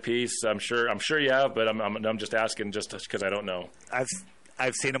 50-minute piece? I'm sure you have, but I'm just asking just because I don't know.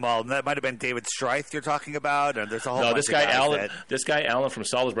 I've seen them all. That might have been David Streith you're talking about. Or there's a whole No, bunch this of guy guys Alan. that- This guy Alan from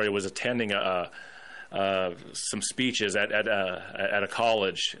Salisbury was attending some speeches at a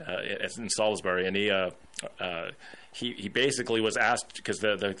college in Salisbury, and he basically was asked because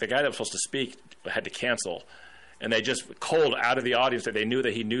the guy that was supposed to speak had to cancel. And they just cold out of the audience that they knew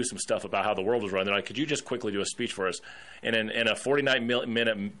that he knew some stuff about how the world was run. They're like, could you just quickly do a speech for us? And in a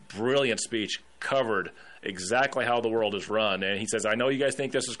 49-minute brilliant speech covered exactly how the world is run. And he says, I know you guys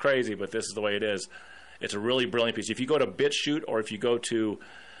think this is crazy, but this is the way it is. It's a really brilliant piece. If you go to BitChute or if you go to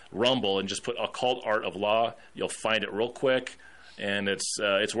Rumble and just put Occult Art of Law, you'll find it real quick. And it's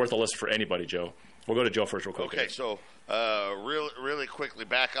worth a listen for anybody, Joe. We'll go to Joe first real quick. Okay, so really quickly,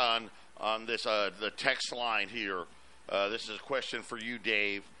 back on this the text line here. This is a question for you,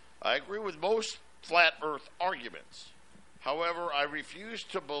 Dave. I agree with most flat Earth arguments. However, I refuse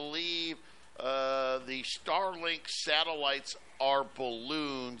to believe the Starlink satellites are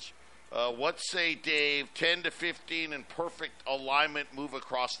balloons. What say, Dave? 10 to 15 in perfect alignment move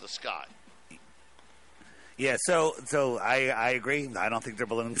across the sky. Yeah, so I agree. I don't think they're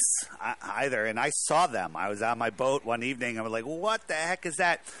balloons either. And I saw them. I was on my boat one evening. I was like, what the heck is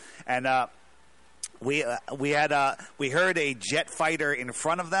that? And we heard a jet fighter in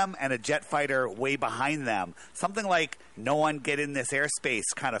front of them and a jet fighter way behind them. Something like no one get in this airspace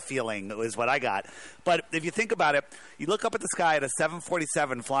kind of feeling is what I got. But if you think about it, you look up at the sky at a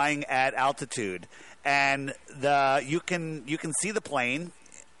 747 flying at altitude, and you can see the plane.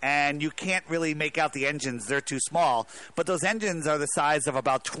 And you can't really make out the engines. They're too small. But those engines are the size of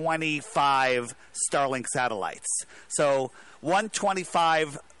about 25 Starlink satellites. So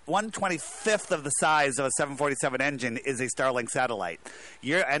 1/25th of the size of a 747 engine is a Starlink satellite.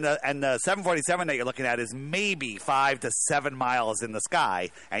 And the 747 that you're looking at is maybe 5 to 7 miles in the sky,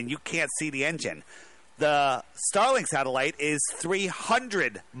 and you can't see the engine. The Starlink satellite is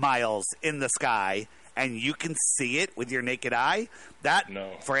 300 miles in the sky, and you can see it with your naked eye.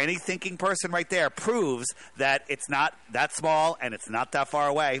 For any thinking person right there, proves that it's not that small and it's not that far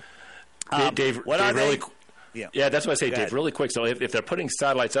away. Dave, what are really they? Yeah, that's what I say, Go Dave. ahead. Really quick. So if they're putting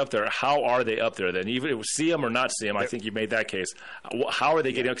satellites up there, how are they up there then? Even if we see them or not see them, I think you made that case. How are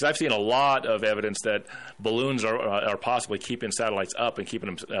they getting up? Because I've seen a lot of evidence that balloons are possibly keeping satellites up and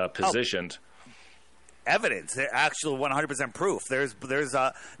keeping them positioned. Evidence, actual 100% proof. There's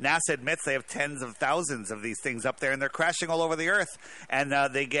NASA admits they have tens of thousands of these things up there, and they're crashing all over the Earth. And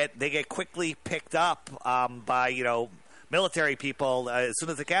they get quickly picked up by military people as soon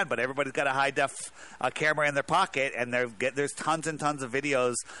as they can. But everybody's got a high def camera in their pocket, and there's tons and tons of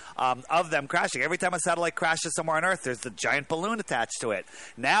videos of them crashing. Every time a satellite crashes somewhere on Earth, there's a giant balloon attached to it.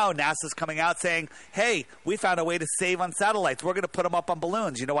 Now NASA's coming out saying, "Hey, we found a way to save on satellites. We're going to put them up on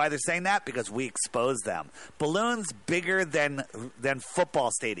balloons." You know why they're saying that? Because we expose them. Balloons bigger than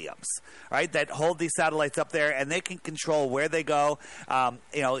football stadiums, right? That hold these satellites up there, and they can control where they go.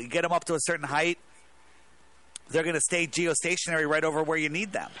 You get them up to a certain height, they're going to stay geostationary right over where you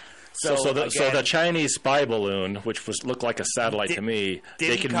need them. So the Chinese spy balloon, which looked like a satellite to me,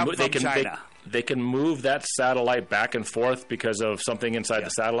 they can move that satellite back and forth because of something inside the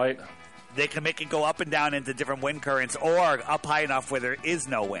satellite. They can make it go up and down into different wind currents, or up high enough where there is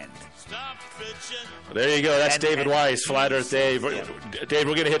no wind. There you go. That's David Weiss, Flat Earth Dave. Dave,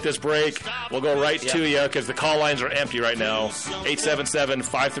 we're going to hit this break. We'll go right to you because the call lines are empty right now.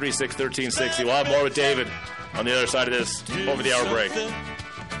 877-536-1360. We'll have more with David on the other side of this over the hour break.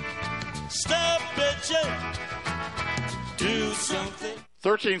 Stop bitching. Do something.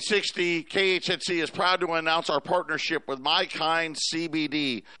 1360 KHNC is proud to announce our partnership with My Kind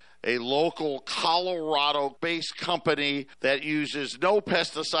CBD, a local Colorado-based company that uses no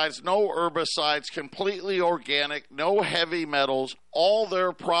pesticides, no herbicides, completely organic, no heavy metals. All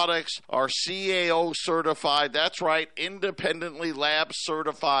their products are CAO certified. That's right, independently lab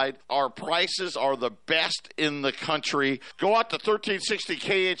certified. Our prices are the best in the country. Go out to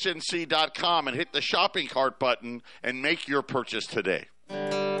 1360khnc.com and hit the shopping cart button and make your purchase today.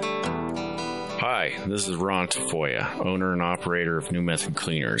 Hi, this is Ron Tafoya, owner and operator of New Method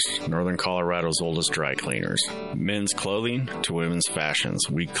Cleaners, Northern Colorado's oldest dry cleaners. Men's clothing to women's fashions,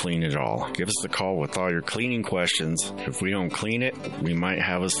 we clean it all. Give us a call with all your cleaning questions. If we don't clean it, we might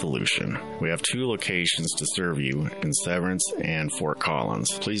have a solution. We have 2 locations to serve you in Severance and Fort Collins.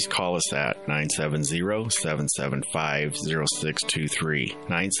 Please call us at 970-775-0623.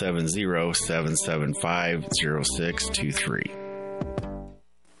 970-775-0623.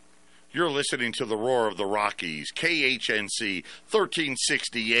 You're listening to the Roar of the Rockies, KHNC,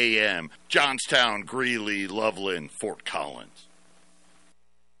 1360 AM, Johnstown, Greeley, Loveland, Fort Collins.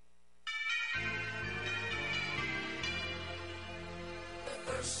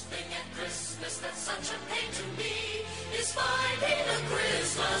 that's such a pain to me is finding a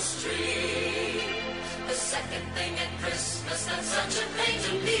Christmas tree. The second thing at Christmas that's such a pain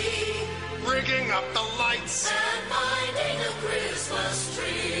to me, rigging up the lights and finding a Christmas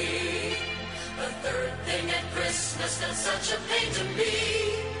tree. The third thing at Christmas that's such a pain to me,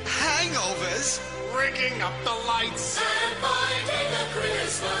 hangovers, rigging up the lights and finding a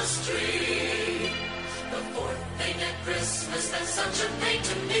Christmas tree. The fourth thing at Christmas that's such a pain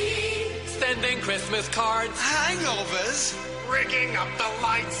to me, sending Christmas cards, hangovers, rigging up the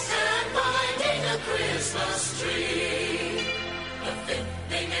lights and finding a Christmas tree. The fifth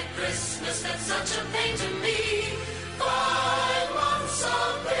thing at Christmas that's such a pain to me, 5 months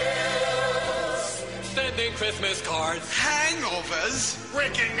of bills, sending Christmas cards, hangovers,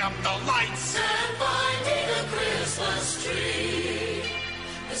 rigging up the lights and finding a Christmas tree.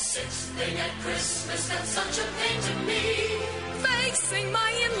 The sixth thing at Christmas that's such a pain to me, facing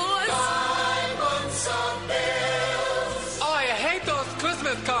my in-laws, 5 months of bills. Oh, I hate those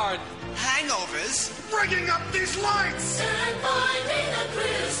Christmas cards. Hangovers, rigging up these lights and finding a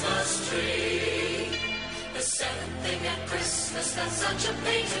Christmas tree. The seventh thing at Christmas that's such a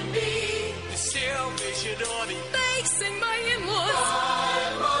pain to me, Salvation Army, facing my in-laws,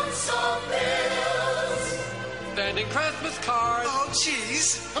 5 months of bills, sending Christmas cards. Oh,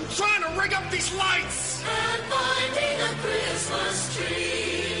 jeez, I'm trying to rig up these lights and finding a Christmas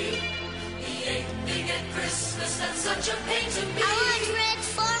tree. The eighth thing at Christmas that's such a pain to me, I want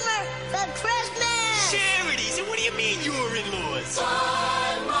Transformer for Christmas. Charities, and what do you mean your in-laws?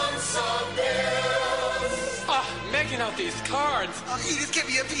 5 months of bills. Oh, making out these cards. Oh, you just get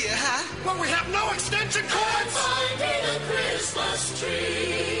me up here, huh? Well, we have no extension cords. Finding a Christmas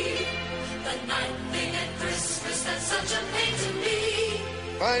tree. The ninth thing at Christmas that's such a pain to me,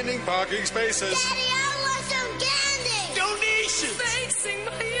 finding parking spaces. Daddy, I want some candy. Donations. Facing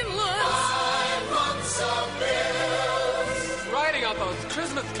my in-laws, 5 months of bills, Writing out those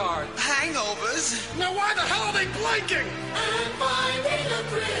Christmas cards. Hangovers. Now why the hell are they blinking? and finding a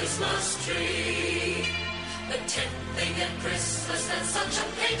Christmas tree. The 10th thing at Christmas that's such a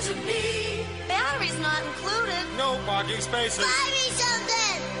pain to me, batteries not included. No parking spaces. Buy me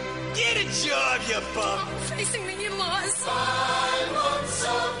something. Get a job, you bum. Facing the in-laws, 5 months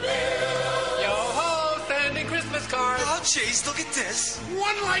of bills. Yo ho, sending Christmas cards. Oh, jeez, look at this.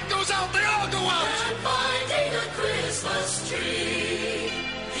 One light goes out, they all go out. And finding a Christmas tree.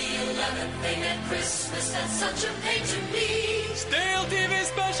 The 11th thing at Christmas that's such a pain to me, Stale TV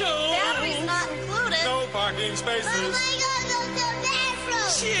special. batteries not included. No parking spaces. Oh my God, go to the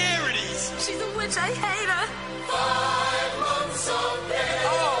bathroom. Charities. She's a witch, I hate her. 5 months of bills.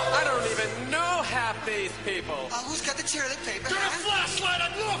 Oh, I don't even know half these people. Who's got the toilet paper? Get a flashlight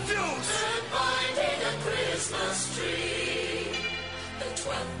and more fuse. And finding a Christmas tree. The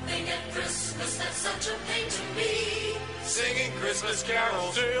 12th thing at Christmas that's such a pain to me, Singing Christmas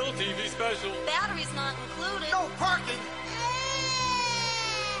carols. Stale TV special. Batteries not included. No parking.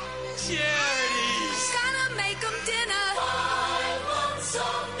 Charities. Gotta make them dinner. 5 months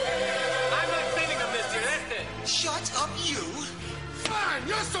of bills. I'm not sending them this year, that's it. Shut up, you. Fine,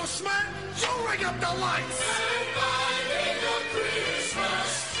 you're so smart. You ring up the lights. And finding a Christmas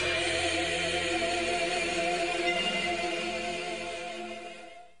tree.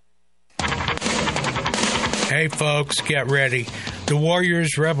 Hey folks, get ready. The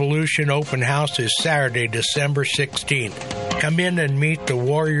Warriors Revolution Open House is Saturday, December 16th. Come in and meet the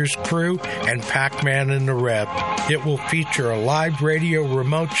Warriors crew and Pac-Man and the Rev. It will feature a live radio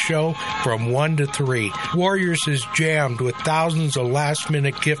remote show from 1 to 3. Warriors is jammed with thousands of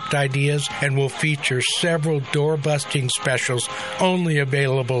last-minute gift ideas and will feature several door-busting specials only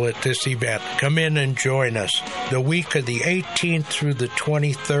available at this event. Come in and join us. The week of the 18th through the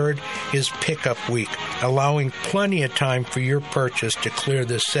 23rd is pickup week, allowing plenty of time for your purchase to clear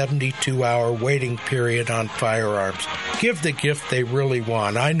the 72-hour waiting period on firearms. Give the gift they really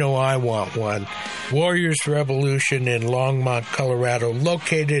want. I know I want one. Warriors Revolution in Longmont, Colorado,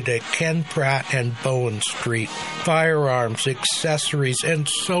 located at Ken Pratt and Bowen Street. Firearms, accessories, and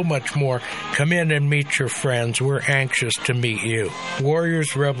so much more. Come in and meet your friends. We're anxious to meet you.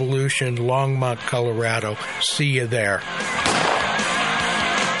 Warriors Revolution, Longmont, Colorado. See you there.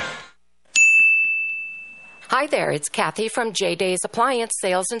 Hi there, it's Kathy from J-Days Appliance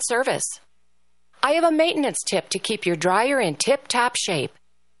Sales and Service. I have a maintenance tip to keep your dryer in tip-top shape.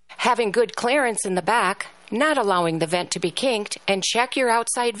 Having good clearance in the back, not allowing the vent to be kinked, and check your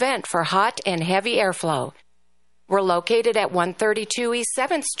outside vent for hot and heavy airflow. We're located at 132 East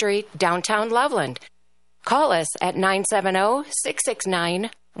 7th Street, downtown Loveland. Call us at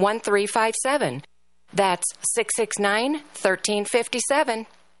 970-669-1357. That's 669-1357.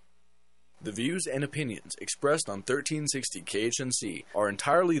 The views and opinions expressed on 1360 KHNC are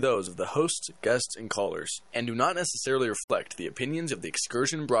entirely those of the hosts, guests, and callers, and do not necessarily reflect the opinions of the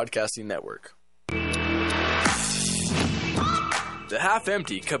Excursion Broadcasting Network. The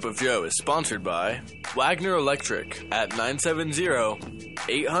Half-Empty Cup of Joe is sponsored by Wagner Electric at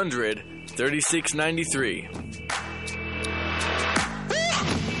 970-800-3693.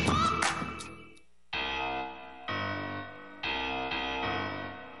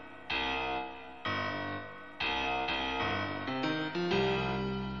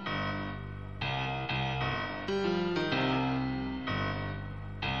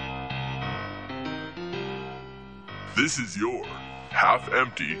 This is your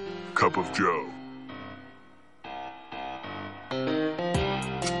half-empty cup of Joe.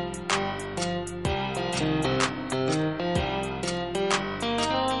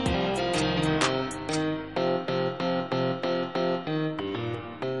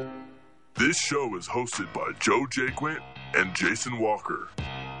 This show is hosted by Joe Jaquint and Jason Walker.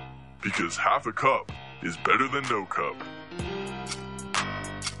 Because half a cup is better than no cup.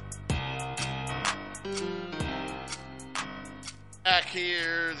 Back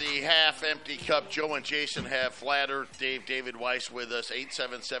here, the half-empty cup. Joe and Jason have Flat Earth David Weiss with us,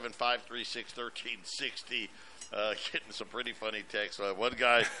 877-536-1360. Getting some pretty funny texts. One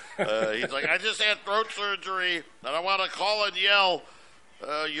guy, he's like, I just had throat surgery, and I want to call and yell,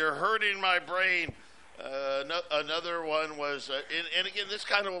 you're hurting my brain. Another one was, and again, this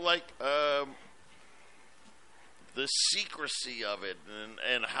kind of like the secrecy of it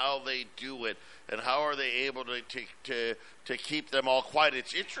and how they do it and how are they able to keep them all quiet.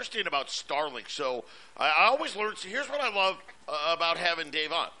 It's interesting about Starlink. So I always learn. So here's what I love about having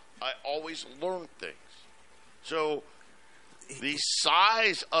Dave on. I always learn things. So the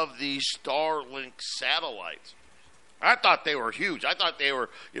size of these Starlink satellites, I thought they were huge. I thought they were,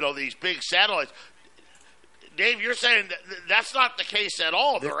 these big satellites. Dave, you're saying that's not the case at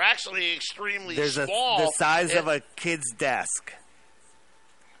all. They're actually extremely small. The size of a kid's desk.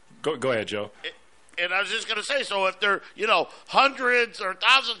 Go ahead, Joe. And I was just going to say, so if they're, hundreds or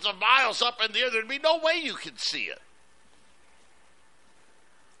thousands of miles up in the air, there'd be no way you could see it.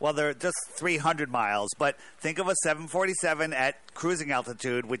 Well, they're just 300 miles, but think of a 747 at cruising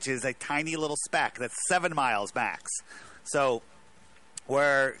altitude, which is a tiny little speck. That's 7 miles max. So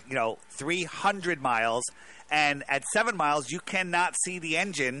we're, 300 miles, and at 7 miles, you cannot see the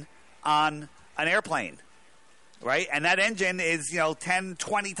engine on an airplane, right? And that engine is, 10,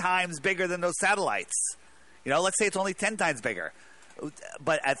 20 times bigger than those satellites. Let's say it's only 10 times bigger.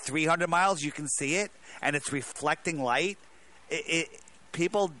 But at 300 miles, you can see it, and it's reflecting light.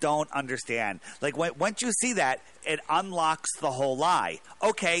 People don't understand. Like, once you see that, it unlocks the whole lie.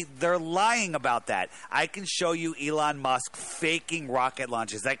 Okay, they're lying about that. I can show you Elon Musk faking rocket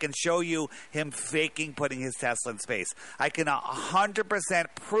launches. I can show you him faking putting his Tesla in space. I can 100%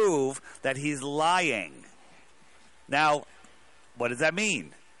 prove that he's lying. Now, what does that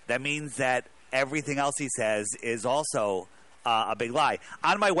mean? That means that everything else he says is also a big lie.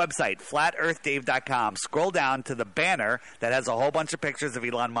 On my website, flatearthdave.com, scroll down to the banner that has a whole bunch of pictures of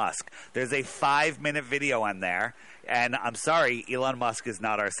Elon Musk. There's a 5-minute video on there, and I'm sorry, Elon Musk is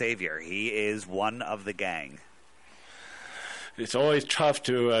not our savior. He is one of the gang. It's always tough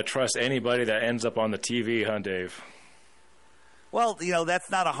to trust anybody that ends up on the TV, huh, Dave? Well,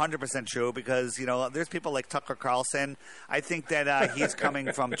 that's not 100% true because, there's people like Tucker Carlson. I think that he's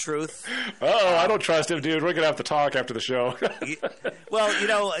coming from truth. I don't trust him, dude. We're going to have to talk after the show. Well,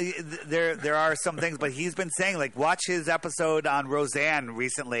 there are some things, but he's been saying, like, watch his episode on Roseanne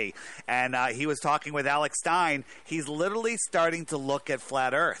recently, and he was talking with Alex Stein. He's literally starting to look at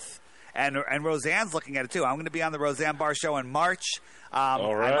flat Earth, and Roseanne's looking at it, too. I'm going to be on the Roseanne Barr show in March.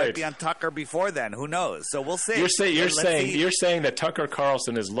 All right. I might be on Tucker before then. Who knows? So we'll see. You're saying that Tucker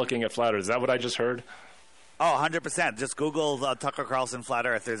Carlson is looking at flat Earth. Is that what I just heard? Oh, 100%. Just Google Tucker Carlson flat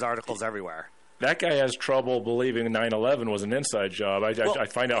Earth. There's articles everywhere. That guy has trouble believing 9/11 was an inside job. I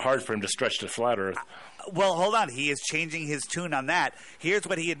find it hard for him to stretch to flat Earth. Well, hold on. He is changing his tune on that. Here's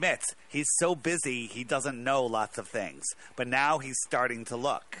what he admits. He's so busy, he doesn't know lots of things. But now he's starting to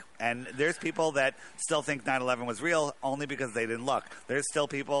look. And there's people that still think 9/11 was real only because they didn't look. There's still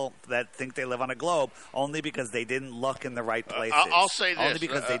people that think they live on a globe only because they didn't look in the right places. I'll say this. Only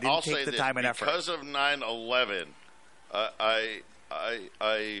because they didn't take the time and effort. Because of 9/11,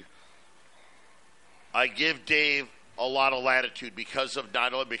 I give Dave a lot of latitude because of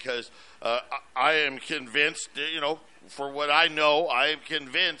 9/11, because I am convinced, for what I know, I am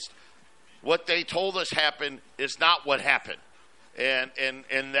convinced what they told us happened is not what happened. And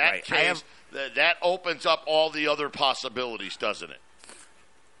in that case, that opens up all the other possibilities, doesn't it?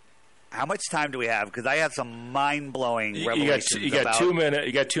 How much time do we have? Because I have some mind-blowing revelations. You got 2 minutes.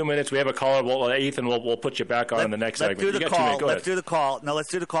 You got 2 minutes. We have a caller. Ethan, we'll put you back on in the next segment. Let's do the call. No, let's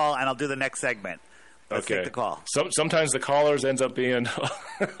do the call, and I'll do the next segment. Let's take the call. Sometimes the callers ends up being.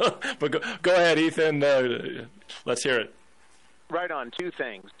 But go ahead, Ethan. Let's hear it. Right on. Two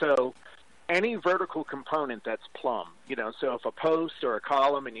things. So any vertical component that's plumb, so if a post or a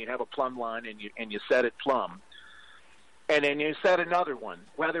column and you have a plumb line and you set it plumb, and then you set another one,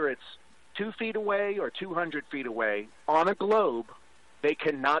 whether it's 2 feet away or 200 feet away, on a globe, they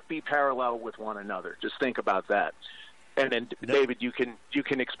cannot be parallel with one another. Just think about that. And then, David, you can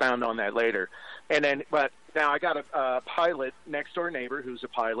expound on that later. And then, but now I got a pilot, next door neighbor, who's a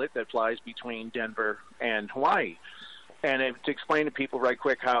pilot that flies between Denver and Hawaii. And to explain to people right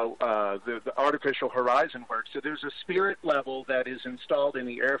quick how the artificial horizon works, so there's a spirit level that is installed in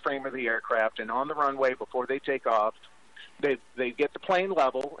the airframe of the aircraft, and on the runway before they take off, they get the plane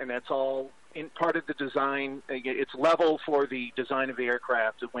level, and that's all in part of the design. It's level for the design of the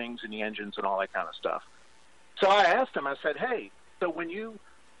aircraft, the wings and the engines and all that kind of stuff. So I asked him, I said, hey, so when you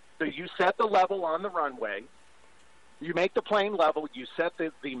set the level on the runway, you make the plane level, you set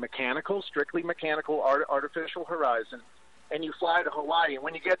the strictly mechanical artificial horizon, and you fly to Hawaii. And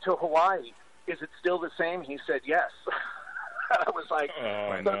when you get to Hawaii, is it still the same? He said, yes. I was like,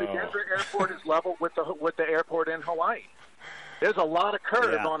 the Denver airport is level with the airport in Hawaii. There's a lot of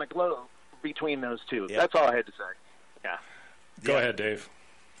curve on a globe between those two. Yeah. That's all I had to say. Yeah. Go ahead, Dave.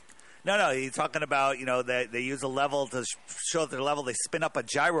 No, he's talking about, that they use a level to show their level. They spin up a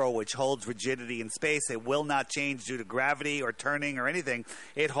gyro, which holds rigidity in space. It will not change due to gravity or turning or anything.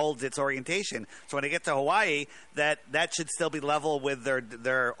 It holds its orientation. So when they get to Hawaii, that should still be level with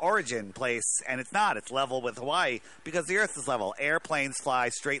their origin place, and it's not. It's level with Hawaii because the Earth is level. Airplanes fly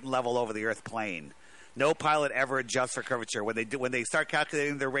straight and level over the Earth plane. No pilot ever adjusts for curvature. When they start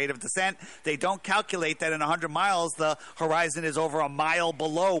calculating their rate of descent, they don't calculate that in 100 miles the horizon is over a mile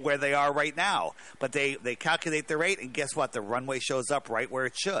below where they are right now. But they calculate the rate, and guess what? The runway shows up right where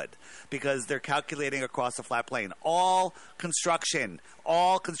it should because they're calculating across a flat plane. All construction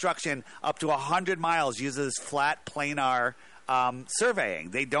up to 100 miles uses flat planar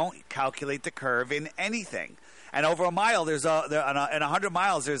surveying. They don't calculate the curve in anything. And over a mile, in 100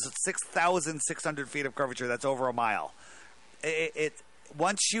 miles, there's 6,600 feet of curvature. That's over a mile.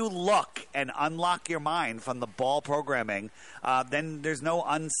 Once you look and unlock your mind from the ball programming, then there's no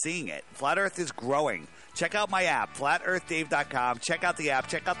unseeing it. Flat Earth is growing. Check out my app, flatearthdave.com. Check out the app.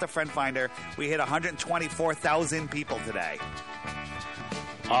 Check out the Friend Finder. We hit 124,000 people today.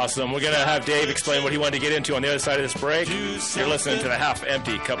 Awesome. We're going to have Dave explain what he wanted to get into on the other side of this break. You're listening to the Half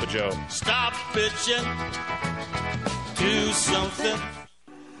Empty Cup of Joe. Stop bitching. Do something.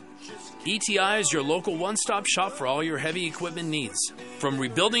 ETI is your local one-stop shop for all your heavy equipment needs. From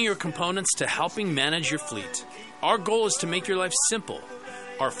rebuilding your components to helping manage your fleet. Our goal is to make your life simple.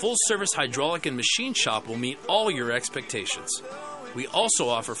 Our full-service hydraulic and machine shop will meet all your expectations. We also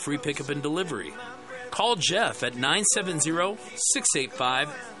offer free pickup and delivery. Call Jeff at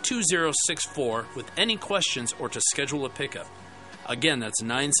 970-685-2064 with any questions or to schedule a pickup. Again, that's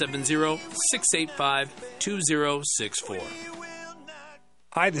 970-685-2064.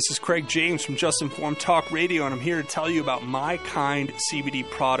 Hi, this is Craig James from Just Informed Talk Radio, and I'm here to tell you about My Kind CBD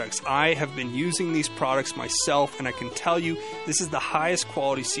products. I have been using these products myself, and I can tell you this is the highest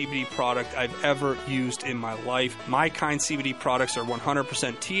quality CBD product I've ever used in my life. My Kind CBD products are 100%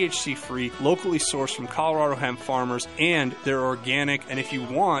 THC-free, locally sourced from Colorado hemp farmers, and they're organic. And if you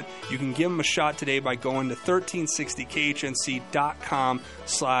want, you can give them a shot today by going to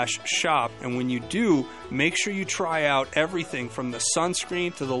 1360khnc.com/shop. And when you do, make sure you try out everything from the sunscreen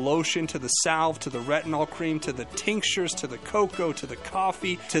to the lotion to the salve to the retinol cream to the tinctures to the cocoa to the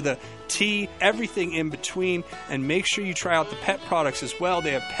coffee to the tea, everything in between. And make sure you try out the pet products as well.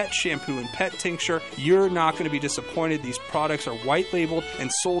 They have pet shampoo and pet tincture. You're not going to be disappointed. These products are white labeled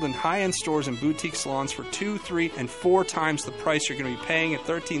and sold in high-end stores and boutique salons for 2, 3, and 4 times the price you're going to be paying at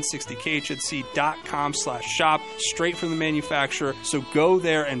 1360khnc.com/shop, straight from the manufacturer. So go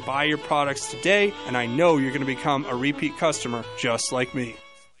there and buy your products today, and I know you're going to become a repeat customer just like me.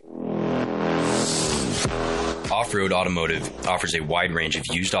 Off-Road Automotive offers a wide range of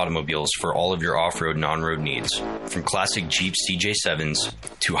used automobiles for all of your off-road and on-road needs. From classic Jeep CJ7s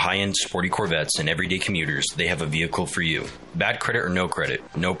to high-end sporty Corvettes and everyday commuters, they have a vehicle for you. Bad credit or no credit,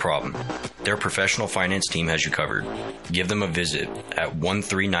 no problem. Their professional finance team has you covered. Give them a visit at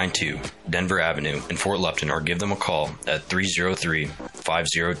 1392 Denver Avenue in Fort Lupton, or give them a call at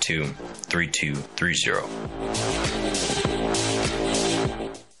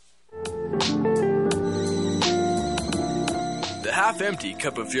The half-empty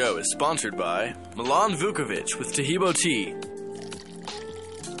cup of Joe is sponsored by Milan Vukovic with Tahibo Tea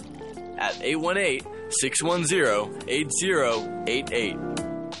at 818-610-8088.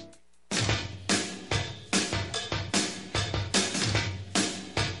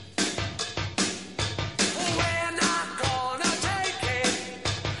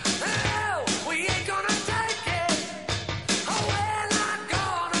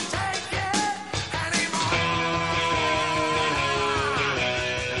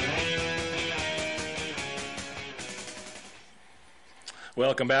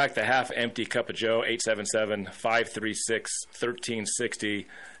 Welcome back. The half-empty cup of Joe, 877-536-1360.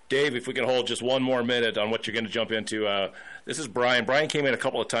 Dave, if we can hold just one more minute on what you're going to jump into. This is Brian. Brian came in a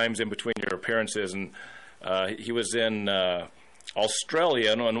couple of times in between your appearances, and he was in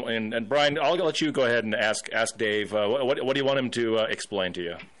Australia. And Brian, I'll let you go ahead and ask Dave, what do you want him to explain to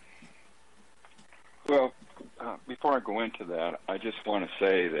you? Well, before I go into that, I just want to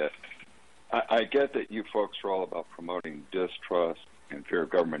say that I get that you folks are all about promoting distrust and fear of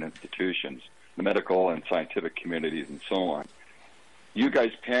government institutions, the medical and scientific communities, and so on. You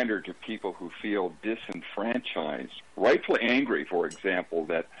guys pander to people who feel disenfranchised, rightfully angry, for example,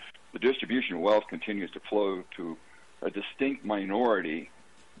 that the distribution of wealth continues to flow to a distinct minority,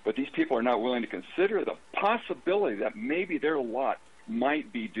 but these people are not willing to consider the possibility that maybe their lot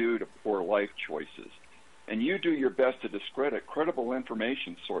might be due to poor life choices. And you do your best to discredit credible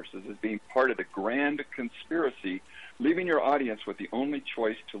information sources as being part of the grand conspiracy, leaving your audience with the only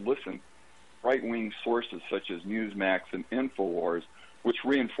choice to listen to right-wing sources such as Newsmax and InfoWars, which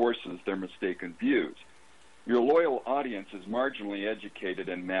reinforces their mistaken views. Your loyal audience is marginally educated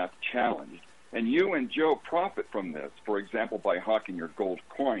and math-challenged, and you and Joe profit from this, for example, by hawking your gold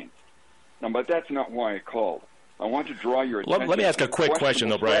coins. Now, but that's not why I called. I want to draw your attention. Let me ask a quick question,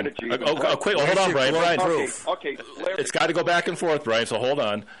 though, Brian. Hold on, Brian. Okay. It's got to go back and forth, Brian. So hold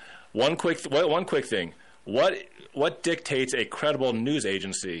on. One quick thing. What dictates a credible news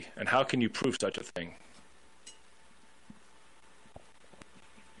agency, and how can you prove such a thing?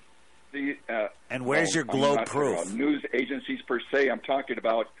 And where's your globe proof? News agencies per se. I'm talking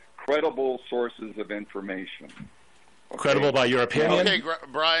about credible sources of information. Okay. Credible by your opinion? Okay,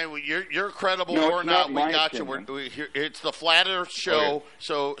 Brian, you're credible no, or not. We got opinion. you. It's the Flat Earth Show, okay.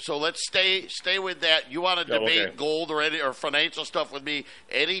 So let's stay with that. You want to debate gold or financial stuff with me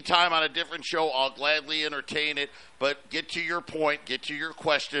anytime on a different show? I'll gladly entertain it. But get to your point. Get to your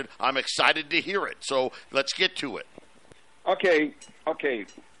question. I'm excited to hear it. So let's get to it. Okay.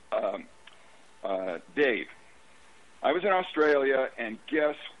 Dave, I was in Australia, and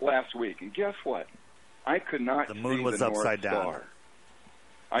last week, and guess what? I could not see the moon was upside down.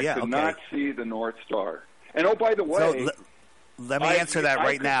 I could not see the North Star. And oh, by the way, let me answer that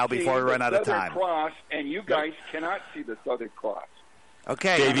right now before we run out of time. Cross, and you guys cannot see the Southern Cross.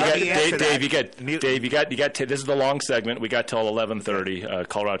 Okay, Dave, you got. This is the long segment. We got till 11:30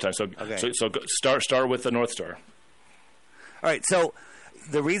 Colorado time. So start with the North Star. All right. So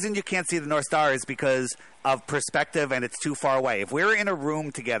the reason you can't see the North Star is because of perspective, and it's too far away. If we were in a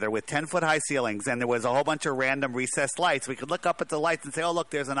room together with 10-foot-high ceilings and there was a whole bunch of random recessed lights, we could look up at the lights and say, oh, look,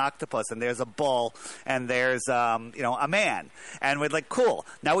 there's an octopus, and there's a bull, and there's a man. And we'd like, cool.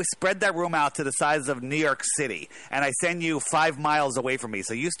 Now we spread that room out to the size of New York City, and I send you 5 miles away from me.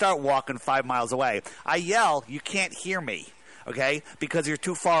 So you start walking 5 miles away. I yell, you can't hear me. Okay, because you're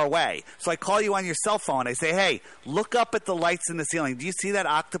too far away. So I call you on your cell phone. I say, hey, look up at the lights in the ceiling. Do you see that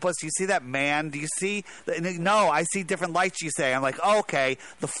octopus? Do you see that man? Do you see? No, I see different lights, you say. I'm like, oh, okay,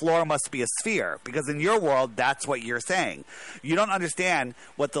 the floor must be a sphere. Because in your world, that's what you're saying. You don't understand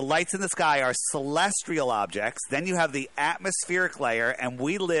what the lights in the sky are celestial objects. Then you have the atmospheric layer, and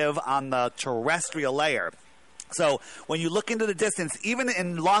we live on the terrestrial layer. So when you look into the distance, even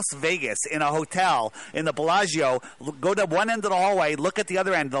in Las Vegas, in a hotel, in the Bellagio, go to one end of the hallway, look at the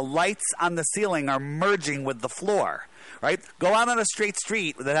other end. The lights on the ceiling are merging with the floor. Right? Go out on a straight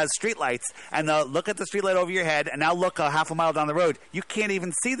street that has street lights and look at the street light over your head, and now look a half a mile down the road. You can't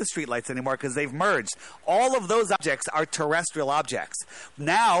even see the street lights anymore because they've merged. All of those objects are terrestrial objects.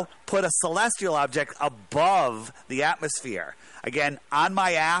 Now put a celestial object above the atmosphere. Again, on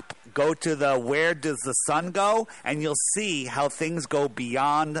my app, go to the Where Does the Sun Go? And you'll see how things go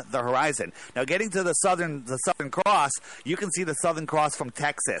beyond the horizon. Now, getting to the Southern Cross, you can see the Southern Cross from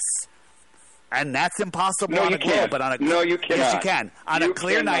Texas. And that's impossible on a globe. But on no, you cannot. Yes, you can. On a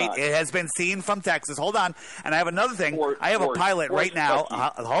clear night, it has been seen from Texas. Hold on. And I have another thing. I have a pilot right now.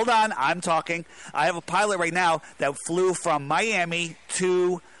 Hold on. I'm talking. I have a pilot right now that flew from Miami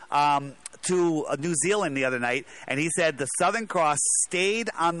to to New Zealand the other night, and he said the Southern Cross stayed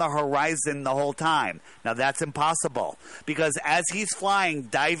on the horizon the whole time. Now, that's impossible because as he's flying,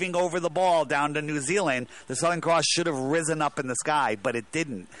 diving over the ball down to New Zealand, the Southern Cross should have risen up in the sky, but it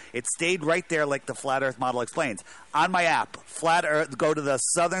didn't. It stayed right there like the Flat Earth model explains. On my app, Flat Earth, go to the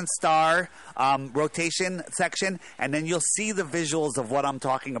Southern Star rotation section, and then you'll see the visuals of what I'm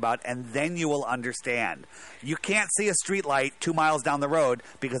talking about, and then you will understand. You can't see a street light 2 miles down the road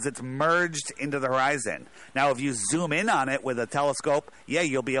because it's merged into the horizon. Now, if you zoom in on it with a telescope, yeah,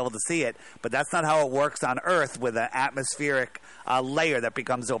 you'll be able to see it, but that's not how it works on Earth with an atmospheric layer that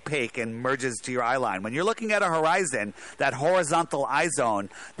becomes opaque and merges to your eye line. When you're looking at a horizon, that horizontal eye zone,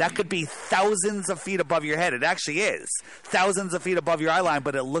 that could be thousands of feet above your head. It actually is thousands of feet above your eye line,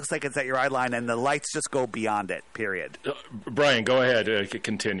 but it looks like it's at your eye line, and the lights just go beyond it, period. Brian, go ahead.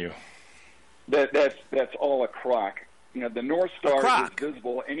 Continue. That's all a crock. You know, the North Star is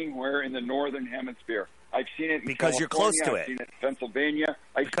visible anywhere in the northern hemisphere. I've seen it in because you're close to I've seen it in Pennsylvania.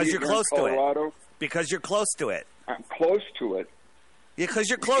 Because you're close to it. Because you're close to it. I'm close to it. Yeah, because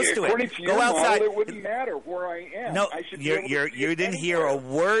you're close to According it. to your Go outside. model, it wouldn't matter where I am. No, I should you didn't hear a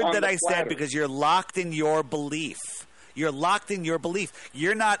word that I said because you're locked in your belief. You're locked in your belief.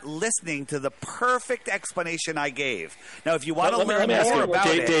 You're not listening to the perfect explanation I gave. Now, if you want to learn more about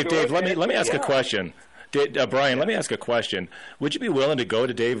it, Dave, let me ask a question. Brian, let me ask a question. Would you be willing to go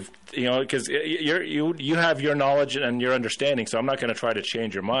to Dave? You know, because you have your knowledge and your understanding, so I'm not going to try to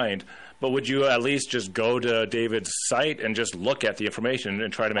change your mind. But would you at least just go to David's site and just look at the information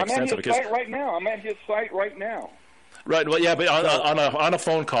and try to make sense of it? I'm at his site right now. I'm at his site right now. Right. Well, yeah, but on a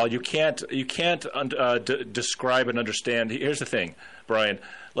phone call, you can't describe and understand. Here's the thing, Brian.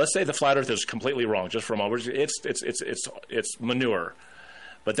 Let's say the flat Earth is completely wrong. Just for a moment, it's manure.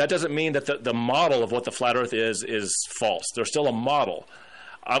 But that doesn't mean that the model of what the flat Earth is false. There's still a model.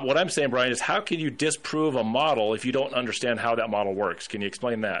 What I'm saying, Brian, is how can you disprove a model if you don't understand how that model works? Can you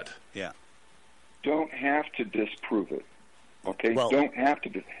explain that? Yeah. Don't have to disprove it. Okay? Don't have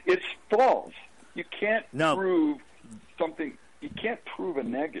to. It's false. You can't prove something. You can't prove a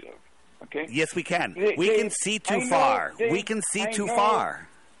negative. Okay? Yes, we can. We can see too far. We can see too far.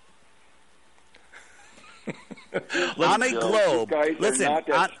 On a globe, listen,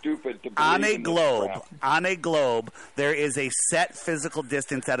 on a globe, there is a set physical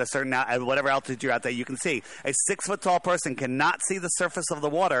distance at a certain, at whatever altitude you're at that you can see. A 6 foot tall person cannot see the surface of the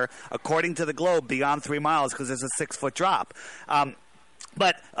water, according to the globe, beyond 3 miles because there's a 6 foot drop.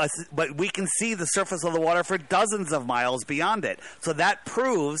 But we can see the surface of the water for dozens of miles beyond it. So that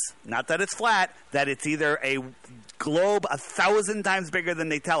proves, not that it's flat, that it's either a globe 1,000 times bigger than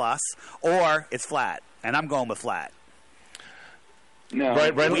they tell us, or it's flat. And I'm going with flat. No,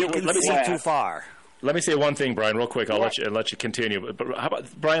 Brian, we can see too far. Let me say one thing, Brian, real quick. I'll let you continue. But how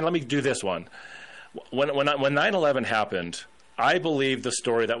about, Brian? Let me do this one. When 9/11 happened, I believed the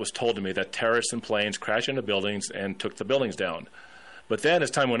story that was told to me that terrorists and planes crashed into buildings and took the buildings down. But then,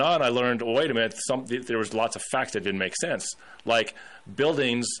 as time went on, I learned, wait a minute, there was lots of facts that didn't make sense, like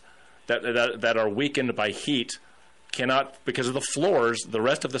buildings that are weakened by heat cannot, because of the floors, the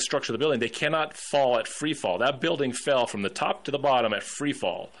rest of the structure of the building, they cannot fall at free fall. That building fell from the top to the bottom at free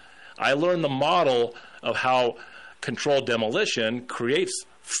fall. I learned the model of how controlled demolition creates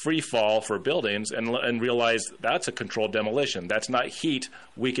free fall for buildings and realized that's a controlled demolition. That's not heat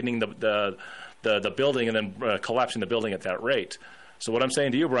weakening the building and then collapsing the building at that rate. So what I'm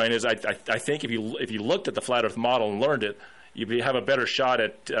saying to you, Brian, is I think if you looked at the flat Earth model and learned it, you'd have a better shot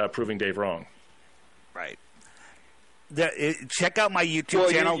at proving Dave wrong. Right. Check out my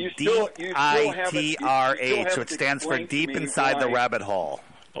YouTube channel, DITRH, which stands for Deep Inside the Rabbit Hole.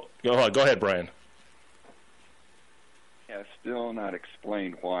 Go ahead, Brian. Yeah, still not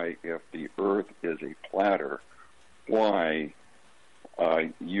explained why, if the Earth is a platter, why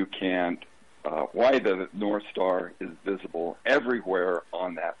you can't, why the North Star is visible everywhere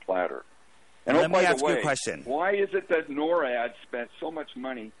on that platter. And let me ask you a question. Why is it that NORAD spent so much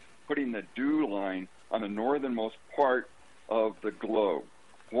money putting the dew line on the northernmost part of the globe?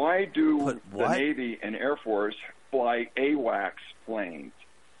 Why do the Navy and Air Force fly AWACS planes?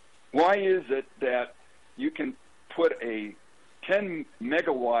 Why is it that you can put a 10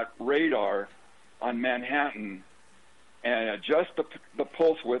 megawatt radar on Manhattan and adjust the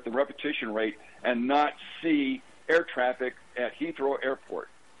pulse width, the repetition rate, and not see air traffic at Heathrow Airport?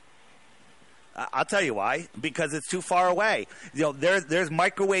 I'll tell you why. Because it's too far away. You know, there's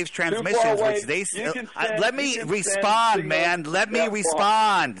microwave transmissions which they. Let me respond, man. Let me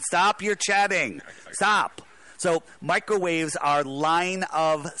respond. Stop your chatting. Stop. So microwaves are line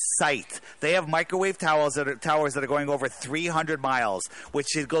of sight. They have microwave towers that are going over 300 miles,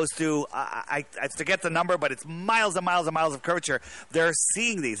 which it goes through, I forget the number, but it's miles and miles and miles of curvature. They're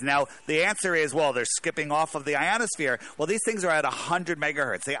seeing these. Now, the answer is, well, they're skipping off of the ionosphere. Well, these things are at 100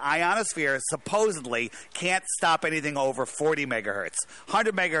 megahertz. The ionosphere supposedly can't stop anything over 40 megahertz.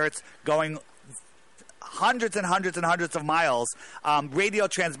 100 megahertz going hundreds and hundreds and hundreds of miles, radio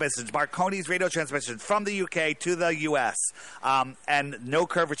transmissions, Marconi's radio transmissions from the UK to the US, and no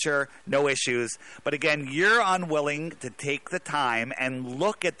curvature, no issues. But again, you're unwilling to take the time and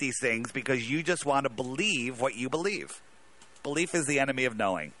look at these things because you just want to believe what you believe. Belief is the enemy of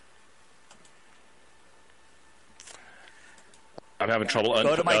knowing. I'm having trouble.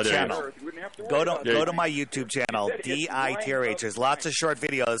 Go to my channel. Go to my YouTube channel, DITRH. There's lots of short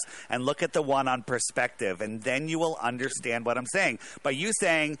videos, and look at the one on perspective, and then you will understand what I'm saying. By you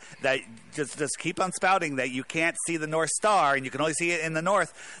saying that, just keep on spouting that you can't see the North Star and you can only see it in the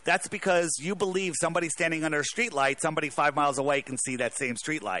north, that's because you believe somebody standing under a street light, somebody 5 miles away can see that same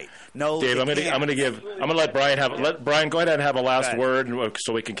street light. No, Dave, I'm going to let Brian let Brian go ahead and have a last word,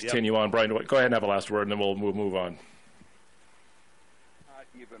 so we can continue on. Brian, go ahead and have a last word, and then we'll move on.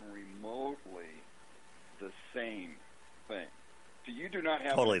 Same thing. So you do not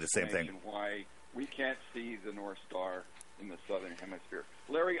have totally the same thing. Why we can't see the North Star in the southern hemisphere,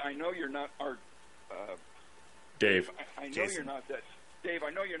 Larry? I know you're not our Dave. I know you're not that Dave. I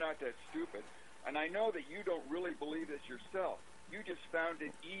know you're not that stupid, and I know that you don't really believe this yourself. You just found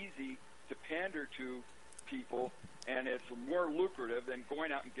it easy to pander to people, and it's more lucrative than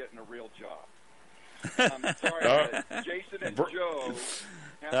going out and getting a real job. I'm sorry, Jason and Joe.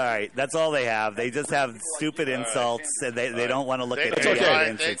 All right, that's all they have. They just have stupid insults, and they don't want to look at the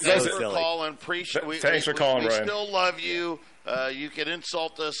evidence. It's so silly. Thanks for calling, Brian. We still love you. You can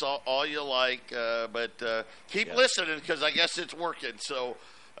insult us all you like, but keep listening because I guess it's working. So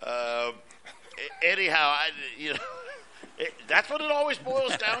anyhow, that's what it always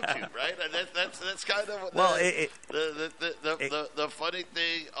boils down to, right? That's kind of the funny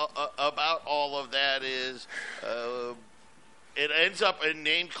thing about all of that is it ends up in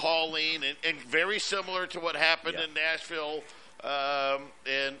name calling and very similar to what happened in Nashville.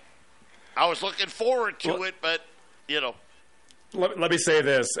 And I was looking forward to it, but Let me say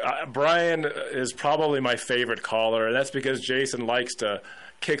this. Brian is probably my favorite caller, and that's because Jason likes to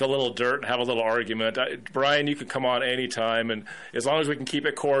kick a little dirt and have a little argument. Brian, you can come on anytime, and as long as we can keep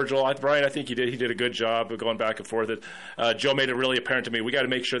it cordial. Brian, I think he did a good job of going back and forth. Joe made it really apparent to me. We got to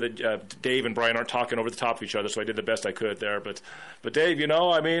make sure that Dave and Brian aren't talking over the top of each other, so I did the best I could there. But Dave, each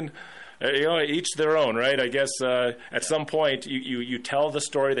their own, right? I guess at some point you tell the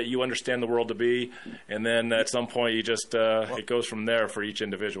story that you understand the world to be, and then at some point you just it goes from there for each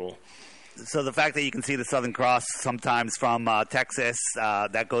individual. So the fact that you can see the Southern Cross sometimes from Texas,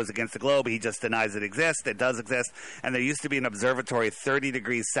 that goes against the globe. He just denies it exists. It does exist. And there used to be an observatory 30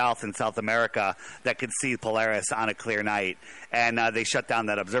 degrees south in South America that could see Polaris on a clear night. And they shut down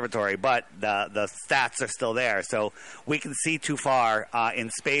that observatory. But the stats are still there. So we can see too far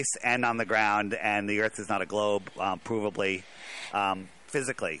in space and on the ground. And the Earth is not a globe, provably,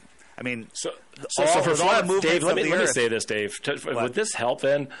 physically. I mean, Dave, let me say this, Dave. Would this help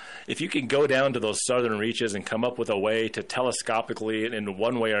then? If you can go down to those southern reaches and come up with a way to telescopically, in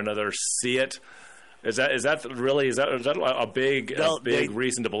one way or another, see it, is that a big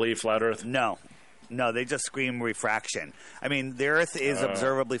reason to believe flat Earth? No, they just scream refraction. I mean, the Earth is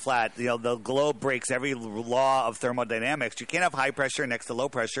observably flat. The globe breaks every law of thermodynamics. You can't have high pressure next to low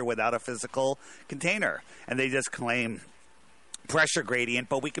pressure without a physical container, and they just claim pressure gradient,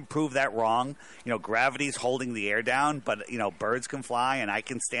 but we can prove that wrong. Gravity's holding the air down, but birds can fly and I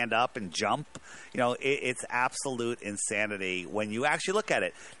can stand up and jump. It's absolute insanity when you actually look at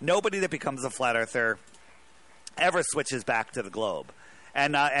it. Nobody that becomes a flat earther ever switches back to the globe.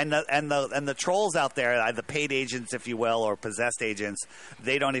 And the trolls out there, the paid agents, if you will, or possessed agents,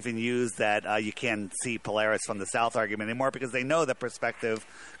 they don't even use that you can see Polaris from the south argument anymore because they know that perspective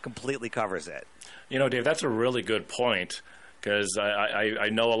completely covers it. Dave, that's a really good point. Because I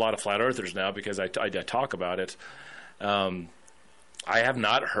know a lot of flat earthers now because I talk about it. I have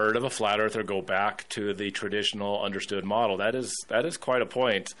not heard of a flat earther go back to the traditional understood model. That is quite a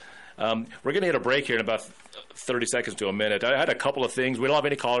point. We're going to hit a break here in about 30 seconds to a minute. I had a couple of things. We don't have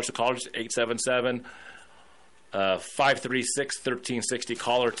any callers. The callers 877-536-1360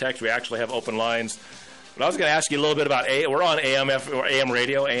 caller text. We actually have open lines. But I was going to ask you a little bit about we're on AM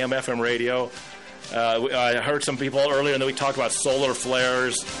FM radio. I heard some people earlier in the week talk about solar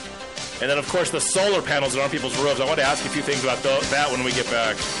flares. And then, of course, the solar panels that are on people's roofs. I want to ask you a few things about that when we get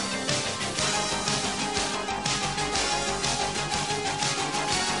back.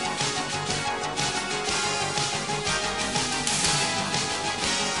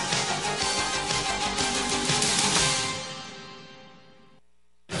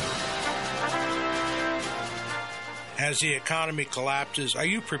 As the economy collapses, are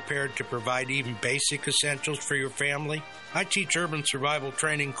you prepared to provide even basic essentials for your family? I teach urban survival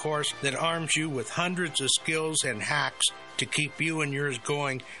training course that arms you with hundreds of skills and hacks to keep you and yours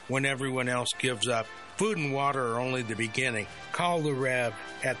going when everyone else gives up. Food and water are only the beginning. Call the Rev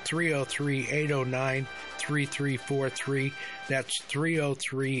at 303-809-3343. That's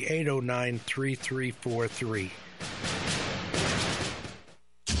 303-809-3343.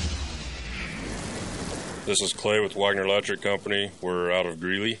 This is Clay with Wagner Electric Company. We're out of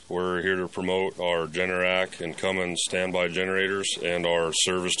Greeley. We're here to promote our Generac and Cummins standby generators and our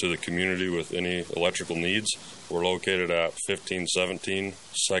service to the community with any electrical needs. We're located at 1517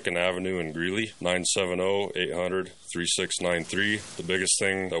 2nd Avenue in Greeley, 970-800-3693. The biggest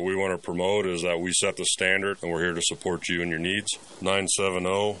thing that we want to promote is that we set the standard, and we're here to support you and your needs.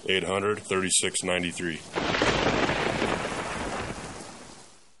 970-800-3693.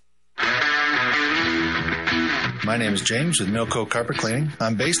 My name is James with Milco Carpet Cleaning.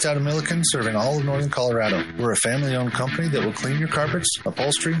 I'm based out of Milliken, serving all of northern Colorado. We're a family-owned company that will clean your carpets,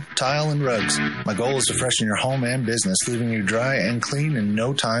 upholstery, tile, and rugs. My goal is to freshen your home and business, leaving you dry and clean in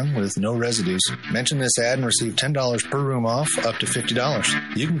no time with no residues. Mention this ad and receive $10 per room off, up to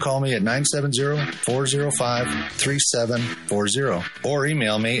 $50. You can call me at 970-405-3740 or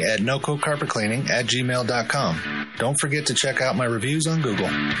email me at nococarpetcleaning@gmail.com. Don't forget to check out my reviews on Google.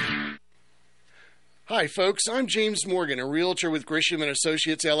 Hi, folks. I'm James Morgan, a realtor with Grisham &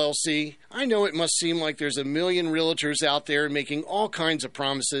 Associates, LLC. I know it must seem like there's a million realtors out there making all kinds of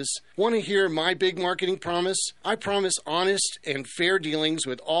promises. Want to hear my big marketing promise? I promise honest and fair dealings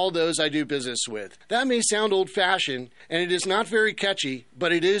with all those I do business with. That may sound old-fashioned, and it is not very catchy,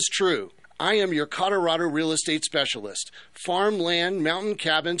 but it is true. I am your Colorado real estate specialist. Farm land, mountain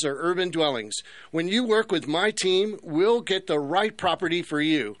cabins, or urban dwellings. When you work with my team, we'll get the right property for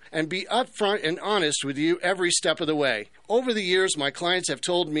you and be upfront and honest with you every step of the way. Over the years, my clients have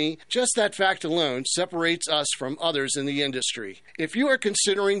told me just that fact alone separates us from others in the industry. If you are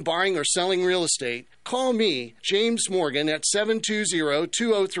considering buying or selling real estate, call me, James Morgan, at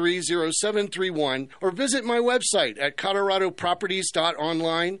 720-203-0731 or visit my website at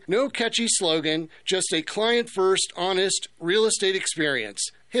coloradoproperties.online. No catchy slogan, just a client-first, honest real estate experience.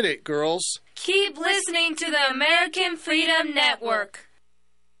 Hit it, girls. Keep listening to the American Freedom Network.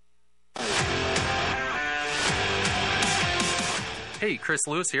 Hey, Chris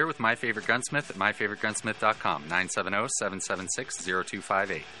Lewis here with My Favorite Gunsmith at myfavoritegunsmith.com,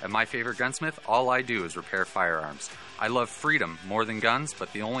 970-776-0258. At My Favorite Gunsmith, all I do is repair firearms. I love freedom more than guns,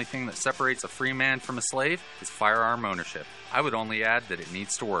 but the only thing that separates a free man from a slave is firearm ownership. I would only add that it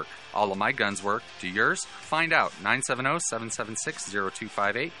needs to work. All of my guns work. Do yours? Find out.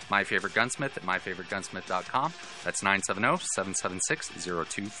 970-776-0258. My Favorite Gunsmith at myfavoritegunsmith.com. That's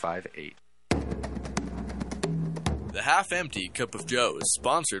 970-776-0258. The Half Empty Cup of Joe is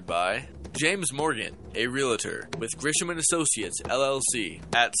sponsored by James Morgan, a realtor with Grisham & Associates, LLC,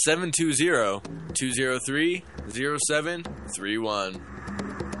 at 720-203-0731.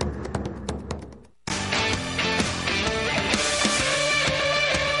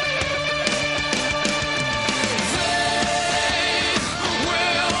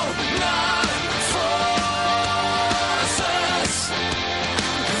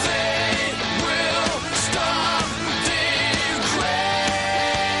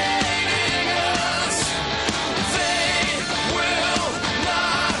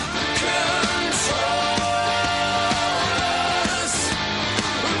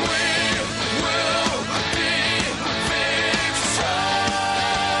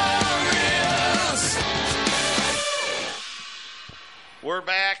 We're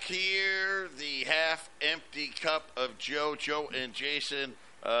back here, the half-empty cup of Joe and Jason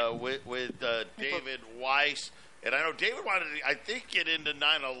with David Weiss. And I know David wanted to, I think, get into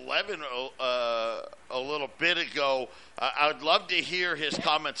 9/11 a little bit ago. I would love to hear his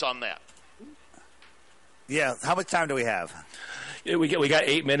comments on that. Yeah, how much time do we have? Yeah, we got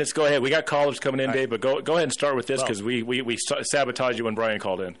 8 minutes. Go ahead. We got callers coming in, Dave, but go ahead and start with this because we sabotaged you when Brian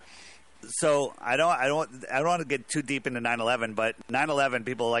called in. So I don't want to get too deep into 9/11, but 9/11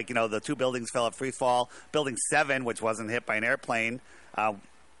 people like the two buildings fell at free fall. Building 7, which wasn't hit by an airplane,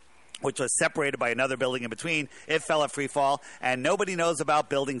 which was separated by another building in between, it fell at free fall, and nobody knows about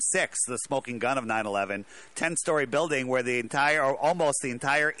Building 6, the smoking gun of 9/11, 10-story building where the entire or almost the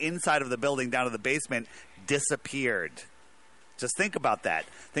entire inside of the building down to the basement disappeared. Just think about that.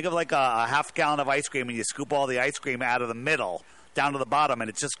 Think of like a half gallon of ice cream and you scoop all the ice cream out of the middle. down to the bottom, and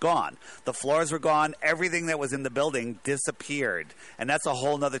it's just gone. The floors were gone. Everything that was in the building disappeared. And that's a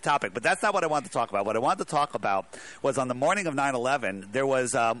whole other topic. But that's not what I wanted to talk about. What I wanted to talk about was on the morning of 9/11, there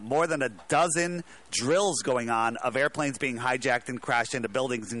was more than a dozen drills going on of airplanes being hijacked and crashed into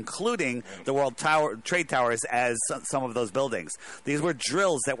buildings, including the World Trade Towers as some of those buildings. These were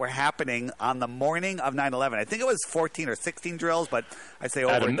drills that were happening on the morning of 9/11. I think it was 14 or 16 drills, but I'd say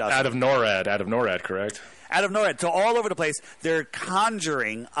over a dozen. Out of NORAD, correct? Out of NORAD. So all over the place, they're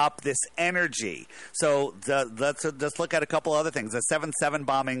conjuring up this energy. So let's just look at a couple other things. The 7/7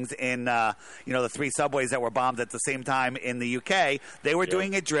 bombings in, the 3 subways that were bombed at the same time in the UK, they were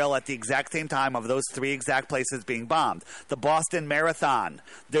doing a drill at the exact same time of those 3 exact places being bombed. The Boston Marathon.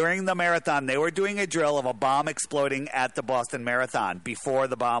 During the marathon, they were doing a drill of a bomb exploding at the Boston Marathon before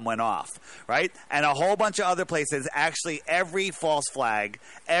the bomb went off, right? And a whole bunch of other places. Actually, every false flag,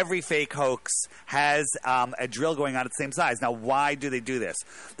 every fake hoax has a drill going on at the same size. Now, why do they do this?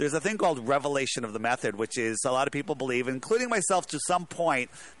 There's a thing called revelation of the method, which is a lot of people believe, including myself to some point,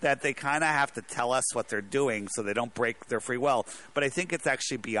 that they kind of have to tell us what they're doing so they don't break their free will. But I think it's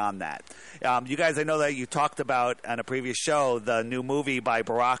actually beyond that. You guys, I know that you talked about on a previous show the new movie by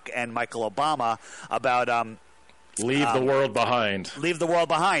Barack and Michael Obama about Leave the world behind. Leave the world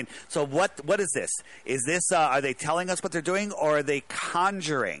behind. So what is this? Is this are they telling us what they're doing, or are they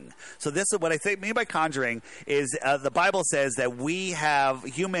conjuring? So this is what I mean by conjuring is the Bible says that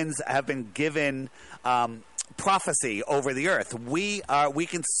humans have been given prophecy over the earth. We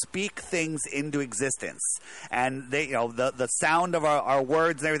can speak things into existence, and they, the sound of our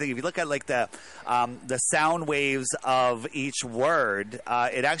words and everything. If you look at like the sound waves of each word,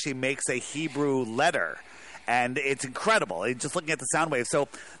 it actually makes a Hebrew letter. And it's incredible. Just looking at the sound waves. So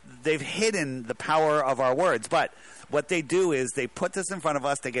they've hidden the power of our words. But what they do is they put this in front of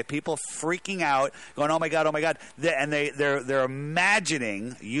us. They get people freaking out, going, "Oh my God, oh my God!" And they're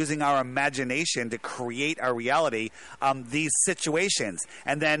imagining, using our imagination to create our reality, these situations.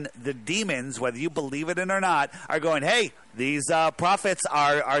 And then the demons, whether you believe it or not, are going, "Hey, these prophets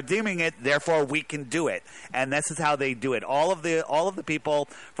are deeming it, therefore we can do it." And this is how they do it. All of the people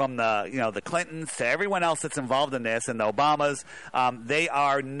from the Clintons to everyone else that's involved in this, and the Obamas, they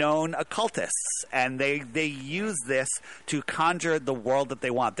are known occultists, and they use this to conjure the world that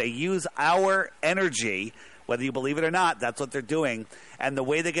they want. They use our energy. Whether you believe it or not, that's what they're doing. And the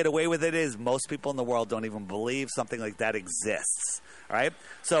way they get away with it is most people in the world don't even believe something like that exists. All right?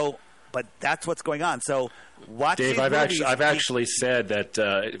 So, but that's what's going on. So watch Dave, these I've actually said that,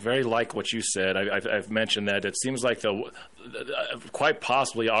 very like what you said, I've mentioned that it seems like quite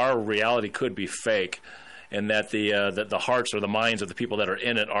possibly our reality could be fake, and that the hearts or the minds of the people that are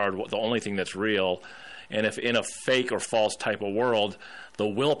in it are the only thing that's real. And if in a fake or false type of world, the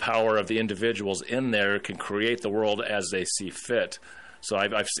willpower of the individuals in there can create the world as they see fit. So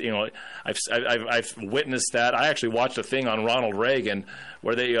I've witnessed that. I actually watched a thing on Ronald Reagan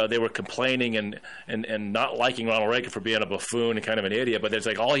where they were complaining and not liking Ronald Reagan for being a buffoon and kind of an idiot. But it's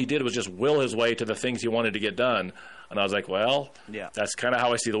like all he did was just will his way to the things he wanted to get done. And I was like, well, yeah, that's kind of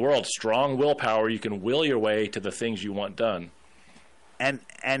how I see the world. Strong willpower. You can will your way to the things you want done.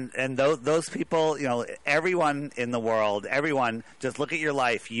 And those people, everyone in the world, everyone, just look at your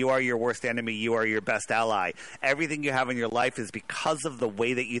life. You are your worst enemy. You are your best ally. Everything you have in your life is because of the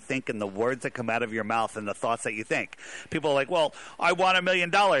way that you think and the words that come out of your mouth and the thoughts that you think. People are like, well, I want $1 million.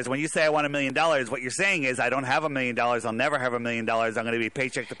 When you say I want $1 million, what you're saying is I don't have $1 million. I'll never have $1 million. I'm going to be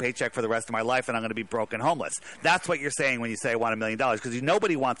paycheck to paycheck for the rest of my life, and I'm going to be broke and homeless. That's what you're saying when you say I want $1 million, because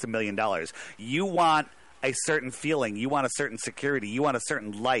nobody wants $1 million. You want a certain feeling, you want a certain security, you want a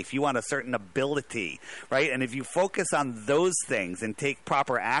certain life, you want a certain ability, right? And if you focus on those things and take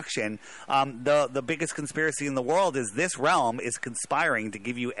proper action, the biggest conspiracy in the world is this realm is conspiring to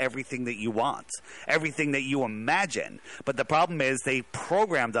give you everything that you want, everything that you imagine. But the problem is they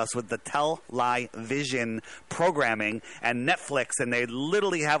programmed us with the television programming and Netflix, and they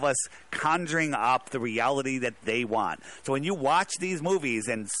literally have us conjuring up the reality that they want. So when you watch these movies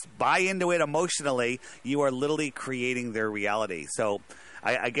and buy into it emotionally, you are literally creating their reality. So,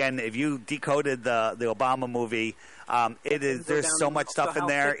 again, if you decoded the Obama movie, there's so much stuff in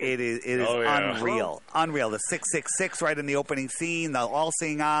there. It is unreal. The 666 right in the opening scene, the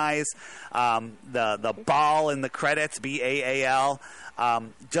all-seeing eyes, the ball in the credits, BAAL.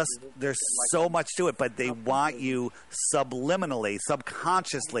 There's so much to it, but they want you subliminally,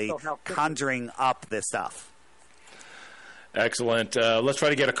 subconsciously conjuring up this stuff. Excellent. Let's try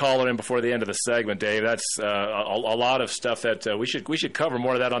to get a caller in before the end of the segment, Dave. That's a lot of stuff that we should cover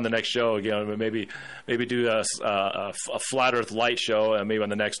more of that on the next show. Maybe do a Flat Earth Light show, maybe on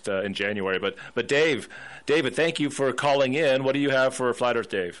the next in January. But David, thank you for calling in. What do you have for Flat Earth,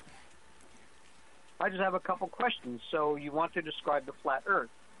 Dave? I just have a couple questions. So you want to describe the flat Earth?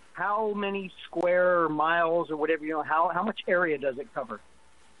 How many square miles or whatever, how much area does it cover?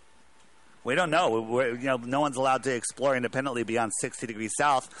 We don't know. No one's allowed to explore independently beyond 60 degrees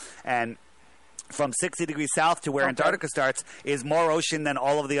south, and from 60 degrees south to where Antarctica starts is more ocean than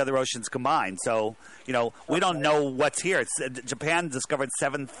all of the other oceans combined. So, we don't know what's here. Japan discovered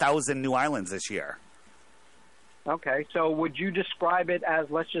 7,000 new islands this year. Okay, so would you describe it as,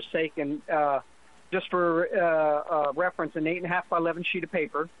 let's just say, just for reference, an 8.5 by 11 sheet of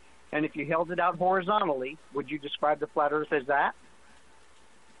paper, and if you held it out horizontally, would you describe the flat Earth as that?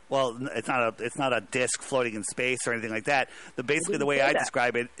 Well, it's not a disc floating in space or anything like that. Basically, the way I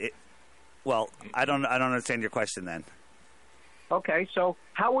describe it, I don't understand your question then. Okay, so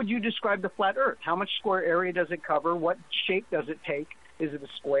how would you describe the flat Earth? How much square area does it cover? What shape does it take? Is it a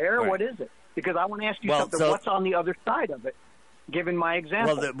square? Right. What is it? Because I want to ask you something. What's on the other side of it? Given my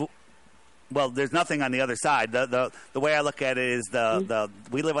example. Well, there's nothing on the other side. The way I look at it is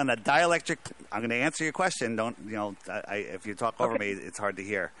we live on a dielectric. I'm going to answer your question. If you talk over me, it's hard to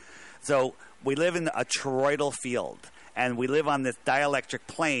hear. So we live in a toroidal field, and we live on this dielectric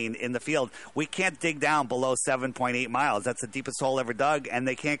plane in the field. We can't dig down below 7.8 miles. That's the deepest hole ever dug, and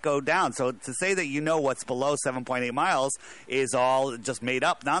they can't go down. So to say that what's below 7.8 miles is all just made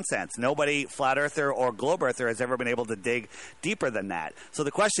up nonsense. Nobody, flat earther or globe earther, has ever been able to dig deeper than that. So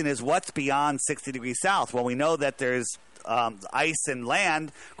the question is, what's beyond 60 degrees south? Well, we know that there's ice and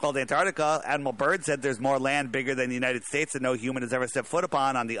land called Antarctica. Admiral Byrd said there's more land bigger than the United States that no human has ever stepped foot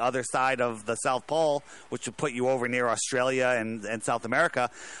upon on the other side of the South Pole, which would put you over near Australia and South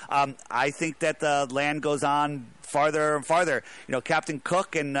America. I think that the land goes on farther and farther. Captain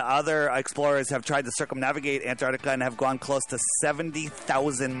Cook and other explorers have tried to circumnavigate Antarctica and have gone close to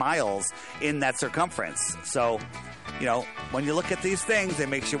 70,000 miles in that circumference. So, when you look at these things, it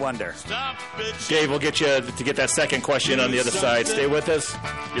makes you wonder. Dave, we'll get you to get that second question on the other side. Stay with us.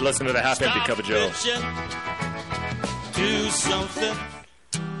 You're listening to the Half Empty Cup of Joe. Do something.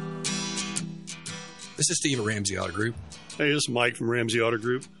 This is Steve at Ramsey Auto Group. Hey, this is Mike from Ramsey Auto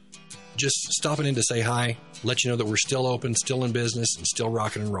Group. Just stopping in to say hi, let you know that we're still open, still in business, and still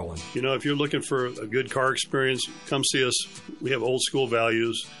rocking and rolling. If you're looking for a good car experience, come see us. We have old school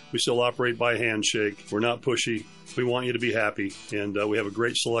values. We still operate by handshake. We're not pushy. We want you to be happy, and we have a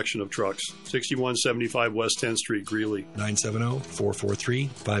great selection of trucks. 6175 West 10th Street, Greeley.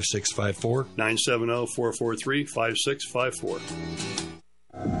 970-443-5654.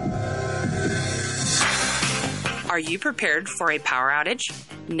 970-443-5654. Are you prepared for a power outage?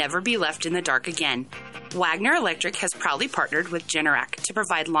 Never be left in the dark again. Wagner Electric has proudly partnered with Generac to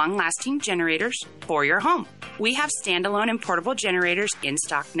provide long-lasting generators for your home. We have standalone and portable generators in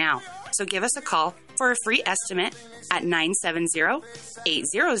stock now, so give us a call for a free estimate at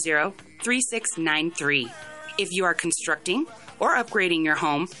 970-800-3693. If you are constructing or upgrading your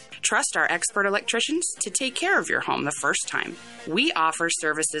home, trust our expert electricians to take care of your home the first time. We offer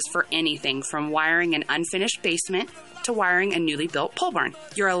services for anything from wiring an unfinished basement to wiring a newly built pole barn.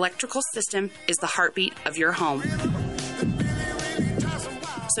 Your electrical system is the heartbeat of your home.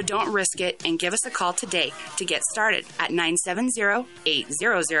 So don't risk it and give us a call today to get started at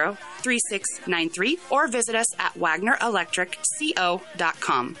 970-800-3693 or visit us at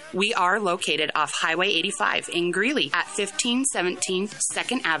WagnerElectricCO.com. We are located off Highway 85 in Greeley at 1517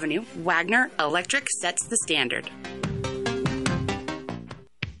 2nd Avenue. Wagner Electric sets the standard.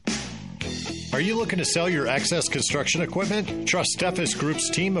 Are you looking to sell your excess construction equipment? Trust Steffes Group's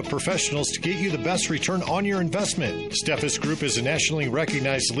team of professionals to get you the best return on your investment. Steffes Group is a nationally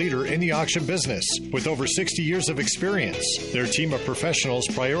recognized leader in the auction business with over 60 years of experience. Their team of professionals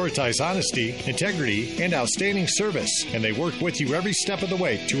prioritize honesty, integrity, and outstanding service, and they work with you every step of the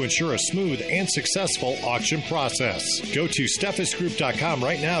way to ensure a smooth and successful auction process. Go to SteffesGroup.com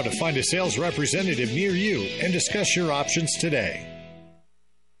right now to find a sales representative near you and discuss your options today.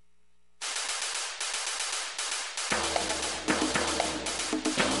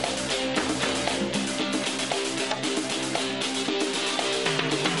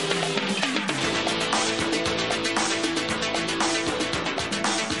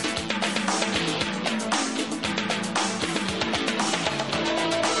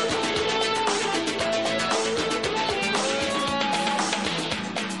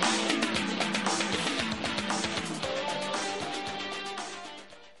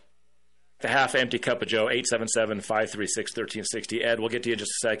 half empty cup of Joe, 877-536-1360. Ed, we'll get to you in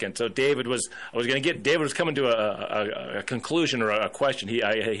just a second. So David was coming to a conclusion or a question. He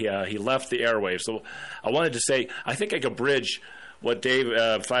left the airwaves. So I wanted to say, I think I could bridge what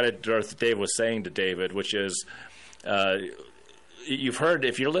Flat Earth Dave was saying to David, which is, you've heard,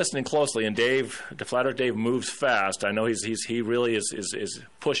 if you're listening closely, and Dave, the Flat Earth Dave moves fast. I know he really is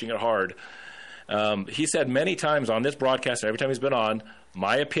pushing it hard. He said many times on this broadcast, and every time he's been on,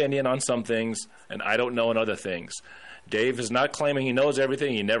 my opinion on some things, and I don't know on other things. Dave is not claiming he knows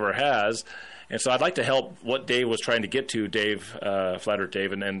everything. He never has. And so I'd like to help what Dave was trying to get to, Flat Earth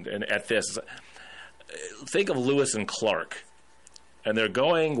Dave, and at this. Think of Lewis and Clark. And they're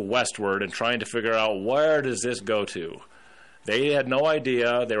going westward and trying to figure out, where does this go to? They had no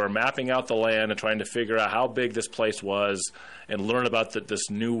idea. They were mapping out the land and trying to figure out how big this place was and learn about this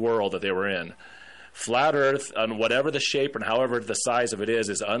new world that they were in. Flat Earth, on whatever the shape and however the size of it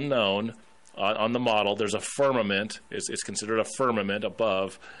is unknown on the model. There's a firmament. It's considered a firmament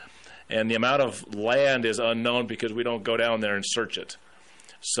above. And the amount of land is unknown because we don't go down there and search it.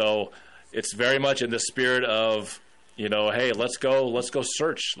 So it's very much in the spirit of, hey, let's go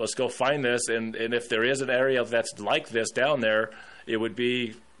search. Let's go find this. And if there is an area that's like this down there, it would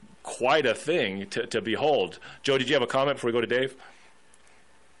be quite a thing to behold. Joe, did you have a comment before we go to Dave?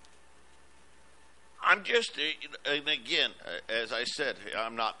 I'm just, and again, as I said,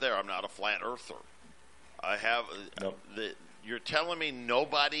 I'm not there. I'm not a flat earther. I have nope. You're telling me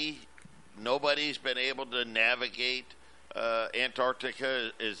nobody's been able to navigate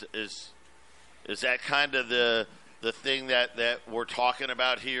Antarctica? Is that kind of the thing that we're talking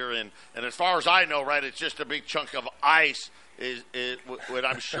about here? And as far as I know, right, it's just a big chunk of ice. When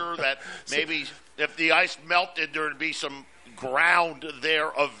I'm sure that maybe if the ice melted, there would be some ground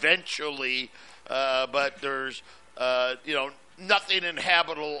there eventually. But there's, nothing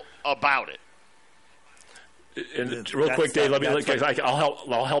inhabitable about it. And real quick, Dave,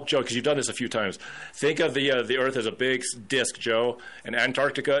 I'll help Joe because you've done this a few times. Think of the Earth as a big disc, Joe, and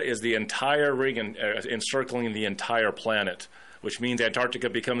Antarctica is the entire ring encircling the entire planet, which means Antarctica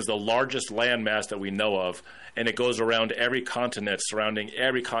becomes the largest landmass that we know of, and it goes around every continent, surrounding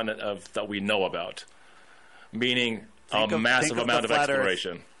every continent that we know about, meaning a massive amount of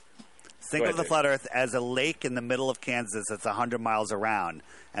exploration. Think of the Flat Earth as a lake in the middle of Kansas that's 100 miles around,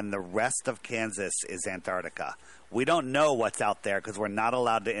 and the rest of Kansas is Antarctica. We don't know what's out there because we're not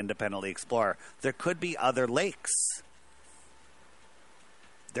allowed to independently explore. There could be other lakes.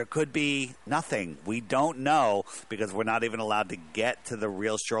 There could be nothing. We don't know because we're not even allowed to get to the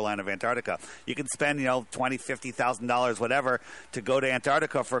real shoreline of Antarctica. You can spend, $20,000, $50,000, whatever, to go to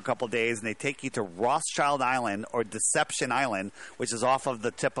Antarctica for a couple of days, and they take you to Rothschild Island or Deception Island, which is off of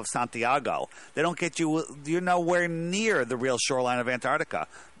the tip of Santiago. They don't get you. You're nowhere near the real shoreline of Antarctica.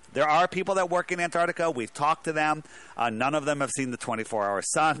 There are people that work in Antarctica. We've talked to them. None of them have seen the 24-hour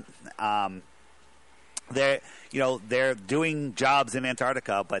sun. They're doing jobs in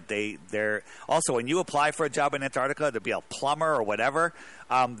Antarctica, but they're also, when you apply for a job in Antarctica to be a plumber or whatever,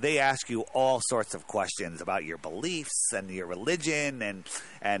 they ask you all sorts of questions about your beliefs and your religion,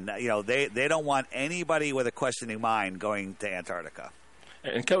 and they don't want anybody with a questioning mind going to Antarctica.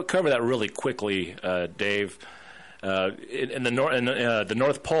 And cover that really quickly, Dave. In the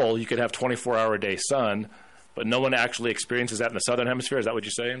North Pole, you could have 24-hour-a-day sun, but no one actually experiences that in the Southern Hemisphere. Is that what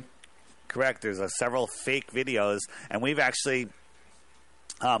you're saying? Correct. There's several fake videos, and we've actually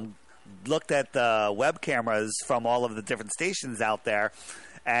looked at the web cameras from all of the different stations out there,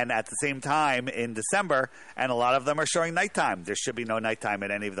 and at the same time in December, and a lot of them are showing nighttime. There should be no nighttime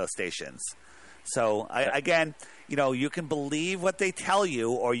at any of those stations. So, you can believe what they tell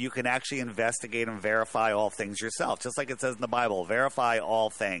you, or you can actually investigate and verify all things yourself, just like it says in the Bible, verify all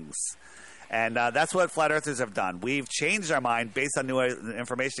things. And that's what Flat Earthers have done. We've changed our mind based on new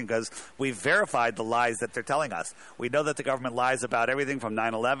information because we've verified the lies that they're telling us. We know that the government lies about everything from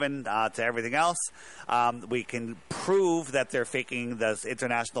 9/11 to everything else. We can prove that they're faking the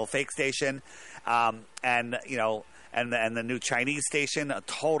international fake station. And the new Chinese station,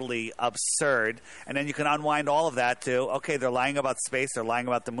 totally absurd. And then you can unwind all of that to, okay, they're lying about space, they're lying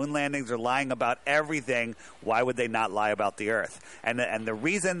about the moon landings, they're lying about everything. Why would they not lie about the Earth? And the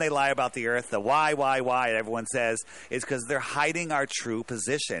reason they lie about the Earth, the why everyone says, is because they're hiding our true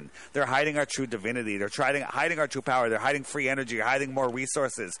position. They're hiding our true divinity. They're hiding our true power. They're hiding free energy. They're hiding more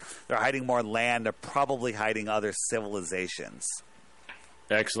resources. They're hiding more land. They're probably hiding other civilizations.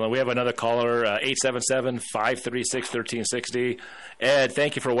 Excellent. We have another caller, 877-536-1360. Ed,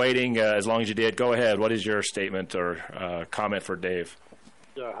 thank you for waiting as long as you did. Go ahead. What is your statement or comment for Dave?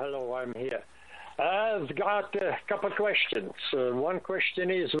 Hello, I'm here. I've got a couple questions. One question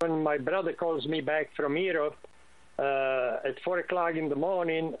is, when my brother calls me back from Europe at 4 o'clock in the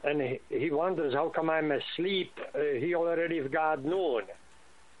morning, and he wonders how come I'm asleep, he already got noon.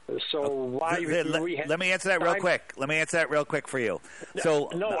 So why do we have... Let me answer that real quick. Let me answer that real quick for you.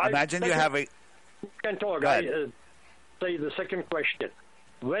 So imagine you have a... Can talk. Say the second question.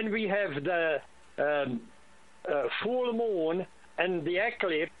 When we have the full moon and the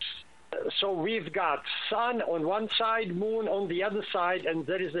eclipse, so we've got sun on one side, moon on the other side, and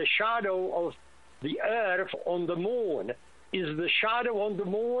there is a shadow of the earth on the moon. Is the shadow on the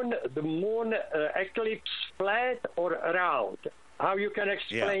moon eclipse flat or round? How you can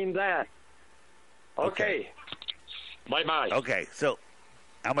explain that? Okay. Bye-bye. Okay, so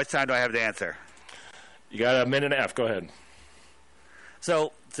how much time do I have to answer? You got a minute and a half. Go ahead.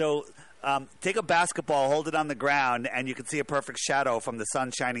 So take a basketball, hold it on the ground, and you can see a perfect shadow from the sun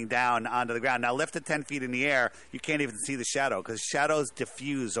shining down onto the ground. Now, lift it 10 feet in the air, you can't even see the shadow because shadows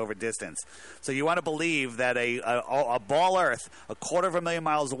diffuse over distance. So you want to believe that a ball Earth a 250,000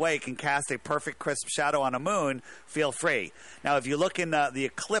 miles away can cast a perfect, crisp shadow on a moon. Feel free. Now, if you look in the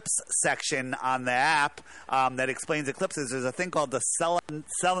eclipse section on the app that explains eclipses, there's a thing called the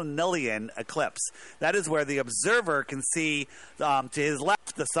Selenilian eclipse. That is where the observer can see to his left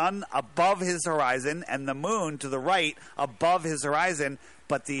the sun above his horizon and the moon to the right above his horizon,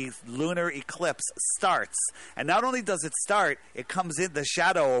 but the lunar eclipse starts. And not only does it start, it comes in, the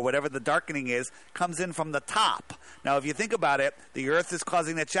shadow or whatever the darkening is, comes in from the top. Now, if you think about it, the Earth is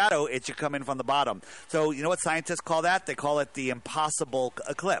causing that shadow, it should come in from the bottom. So you know what scientists call that? They call it the impossible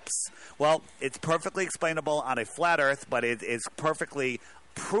eclipse. Well, it's perfectly explainable on a flat Earth, but it is perfectly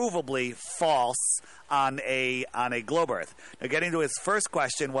provably false on a globe Earth. Now, getting to his first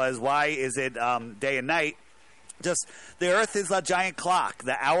question was, why is it day and night? Just the Earth is a giant clock.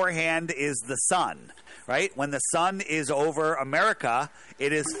 The hour hand is the sun, right? When the sun is over America,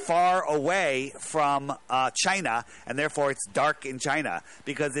 it is far away from China, and therefore it's dark in China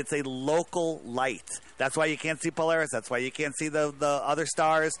because it's a local light. That's why you can't see Polaris. That's why you can't see the other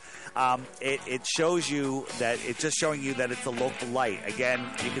stars. It shows you that it's just showing you that it's a local light. Again,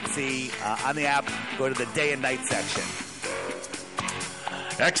 you can see on the app, go to the day and night section.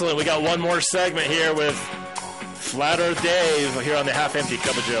 Excellent. We got one more segment here with Flat Earth Dave here on the Half Empty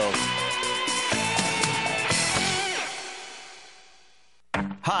Cup of Joe.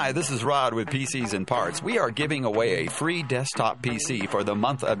 Hi, this is Rod with PCs and Parts. We are giving away a free desktop PC for the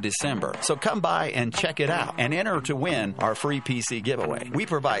month of December. So come by and check it out and enter to win our free PC giveaway. We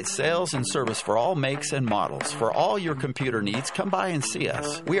provide sales and service for all makes and models. For all your computer needs, come by and see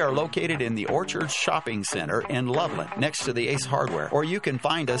us. We are located in the Orchard Shopping Center in Loveland, next to the Ace Hardware, or you can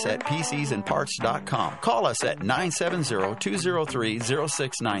find us at PCsandParts.com. Call us at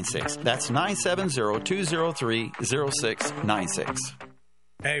 970-203-0696. That's 970-203-0696.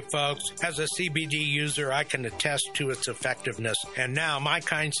 Hey folks, as a CBD user, I can attest to its effectiveness, and now My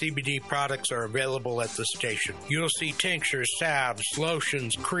Kind CBD products are available at the station. You'll see tinctures, salves,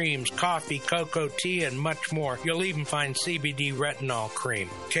 lotions, creams, coffee, cocoa, tea, and much more. You'll even find CBD retinol cream.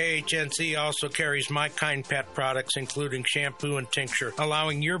 KHNC also carries My Kind pet products, including shampoo and tincture,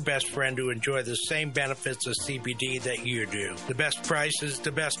 allowing your best friend to enjoy the same benefits of CBD that you do. The best prices,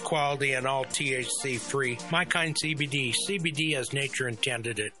 the best quality, and all THC free. My Kind CBD. CBD as nature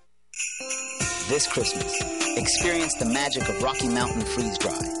intended it. This Christmas, experience the magic of Rocky Mountain Freeze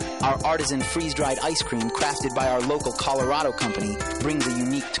Dry. Our artisan freeze-dried ice cream crafted by our local Colorado company brings a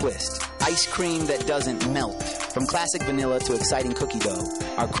unique twist. Ice cream that doesn't melt. From classic vanilla to exciting cookie dough,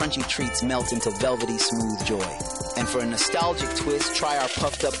 our crunchy treats melt into velvety smooth joy. And for a nostalgic twist, try our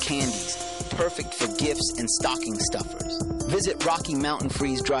puffed up candies, perfect for gifts and stocking stuffers. Visit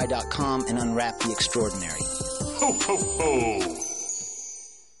RockyMountainFreezeDry.com and unwrap the extraordinary. Ho, ho, ho!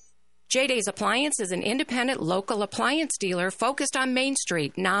 J-Days Appliance is an independent local appliance dealer focused on Main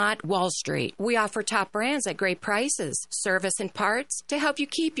Street, not Wall Street. We offer top brands at great prices, service and parts to help you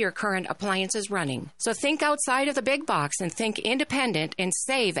keep your current appliances running. So think outside of the big box and think independent and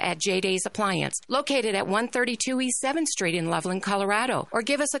save at J-Days Appliance, located at 132 East 7th Street in Loveland, Colorado, or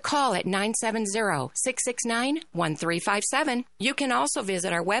give us a call at 970-669-1357. You can also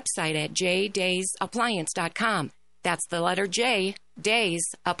visit our website at jdaysappliance.com. That's the letter J,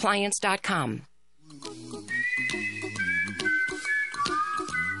 daysappliance.com.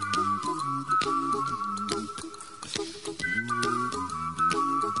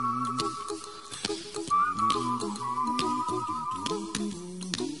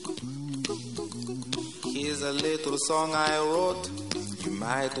 Here's a little song I wrote. You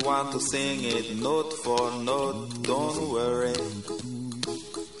might want to sing it note for note. Don't worry.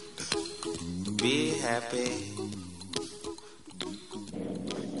 be happy.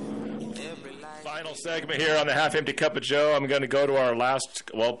 Final segment here on the Half-Empty Cup of Joe. I'm going to go to our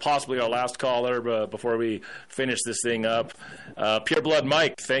possibly our last caller before we finish this thing up. Pure Blood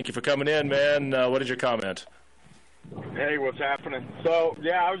Mike, thank you for coming in, man. What is your comment? Hey, what's happening? So,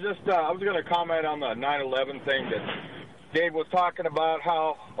 yeah, I was going to comment on the 9/11 thing that Dave was talking about,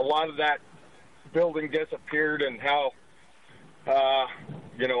 how a lot of that building disappeared and how,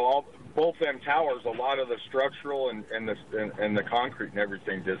 both them towers, a lot of the structural and the concrete and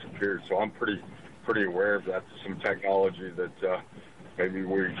everything disappeared. So I'm pretty aware of that. Some technology that maybe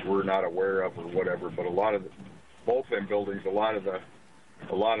we're not aware of or whatever. But both them buildings, a lot of the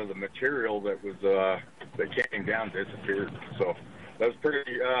material that was that came down disappeared. So that was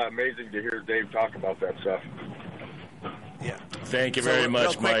pretty amazing to hear Dave talk about that stuff. Yeah. Thank you very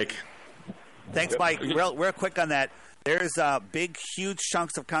much, Mike. Thanks, Mike. Real quick on that. There's big, huge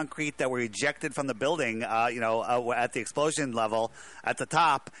chunks of concrete that were ejected from the building, at the explosion level at the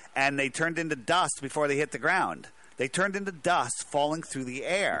top, and they turned into dust before they hit the ground. They turned into dust falling through the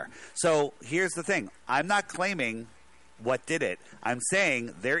air. So here's the thing. I'm not claiming what did it. I'm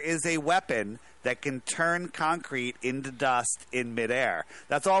saying there is a weapon that can turn concrete into dust in midair.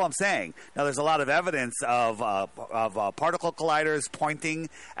 That's all I'm saying. Now, there's a lot of evidence of particle colliders pointing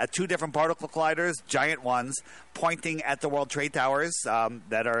at two different particle colliders, giant ones, pointing at the World Trade Towers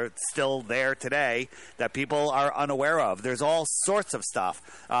that are still there today that people are unaware of. There's all sorts of stuff.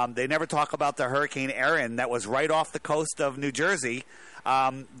 They never talk about the Hurricane Erin that was right off the coast of New Jersey,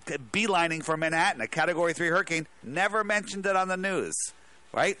 beelining for Manhattan, a Category 3 hurricane. Never mentioned it on the news.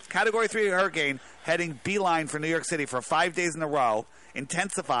 Right? Category 3 hurricane heading beeline for New York City for 5 days in a row,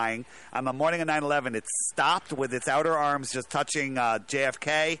 intensifying. On the morning of 9/11, it stopped with its outer arms just touching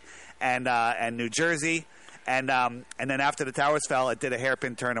JFK and New Jersey. And then after the towers fell, it did a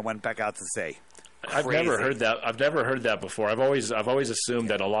hairpin turn and went back out to sea. I've never heard that before. I've always assumed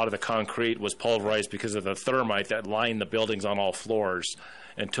that a lot of the concrete was pulverized because of the thermite that lined the buildings on all floors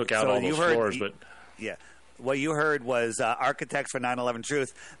and took out all those floors. But yeah. What you heard was Architects for 9/11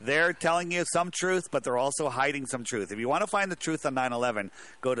 Truth. They're telling you some truth, but they're also hiding some truth. If you want to find the truth on 9/11,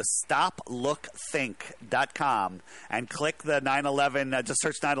 go to stoplookthink.com and click the 9/11. Just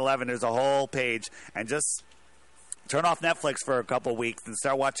search 9/11. There's a whole page, and just turn off Netflix for a couple weeks and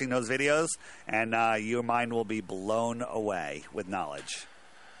start watching those videos, and your mind will be blown away with knowledge.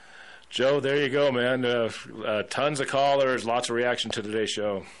 Joe, there you go, man. Tons of callers, lots of reaction to today's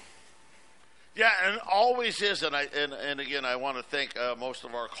show. Yeah, and always is, and again, I want to thank most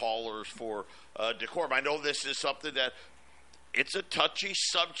of our callers for decorum. I know this is something that it's a touchy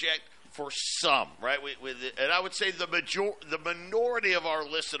subject for some, right? And I would say the minority of our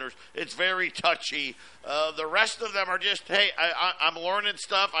listeners, it's very touchy. The rest of them are just, hey, I'm learning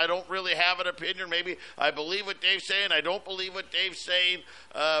stuff. I don't really have an opinion. Maybe I believe what Dave's saying. I don't believe what Dave's saying.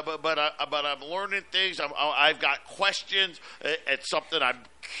 But I'm learning things. I've got questions. It's something I'm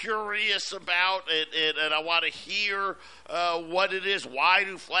curious about, and I want to hear what it is. Why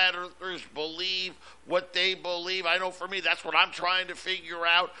do flat earthers believe what they believe? I know for me, that's what I'm trying to figure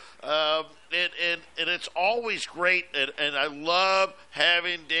out. And it's always great, and I love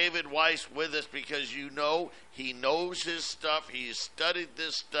having David Weiss with us because he knows his stuff. He's studied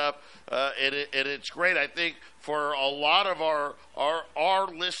this stuff, and it's great. I think for a lot of our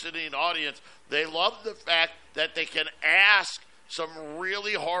listening audience, they love the fact that they can ask some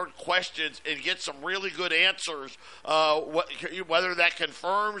really hard questions and get some really good answers, whether that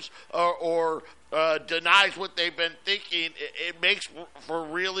confirms or denies what they've been thinking. It makes for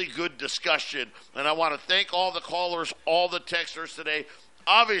really good discussion. And I want to thank all the callers, all the texters today.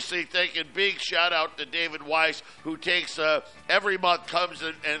 Obviously, thanking big shout out to David Weiss, who takes every month, comes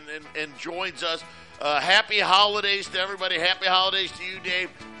and joins us. Happy holidays to everybody. Happy holidays to you, Dave.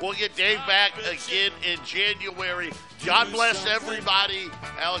 We'll get Dave back again in January. God bless everybody.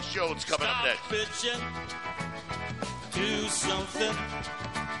 Alex Jones coming up next. Bitching, do something.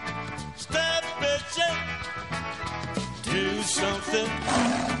 Stop bitching, do something.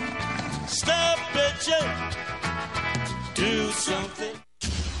 Stop bitching, do something.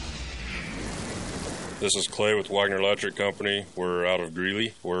 This is Clay with Wagner Electric Company. We're out of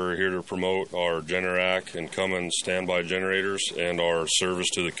Greeley. We're here to promote our Generac and Cummins standby generators and our service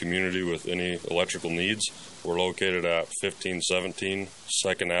to the community with any electrical needs. We're located at 1517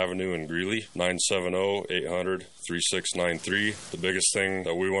 2nd Avenue in Greeley, 970-800-3693. The biggest thing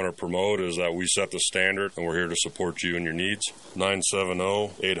that we want to promote is that we set the standard, and we're here to support you and your needs.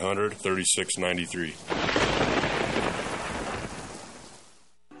 970-800-3693.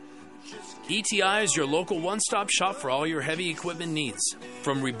 ETI is your local one-stop shop for all your heavy equipment needs.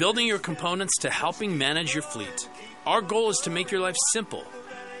 From rebuilding your components to helping manage your fleet. Our goal is to make your life simple.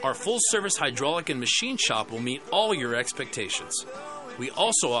 Our full-service hydraulic and machine shop will meet all your expectations. We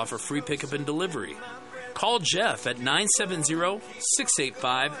also offer free pickup and delivery. Call Jeff at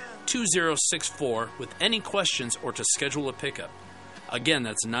 970-685-2064 with any questions or to schedule a pickup. Again,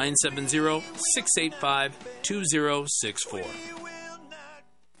 that's 970-685-2064.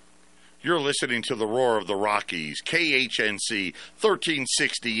 You're listening to the Roar of the Rockies, KHNC,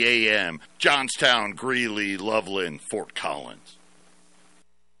 1360 AM, Johnstown, Greeley, Loveland, Fort Collins.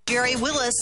 Jerry Willis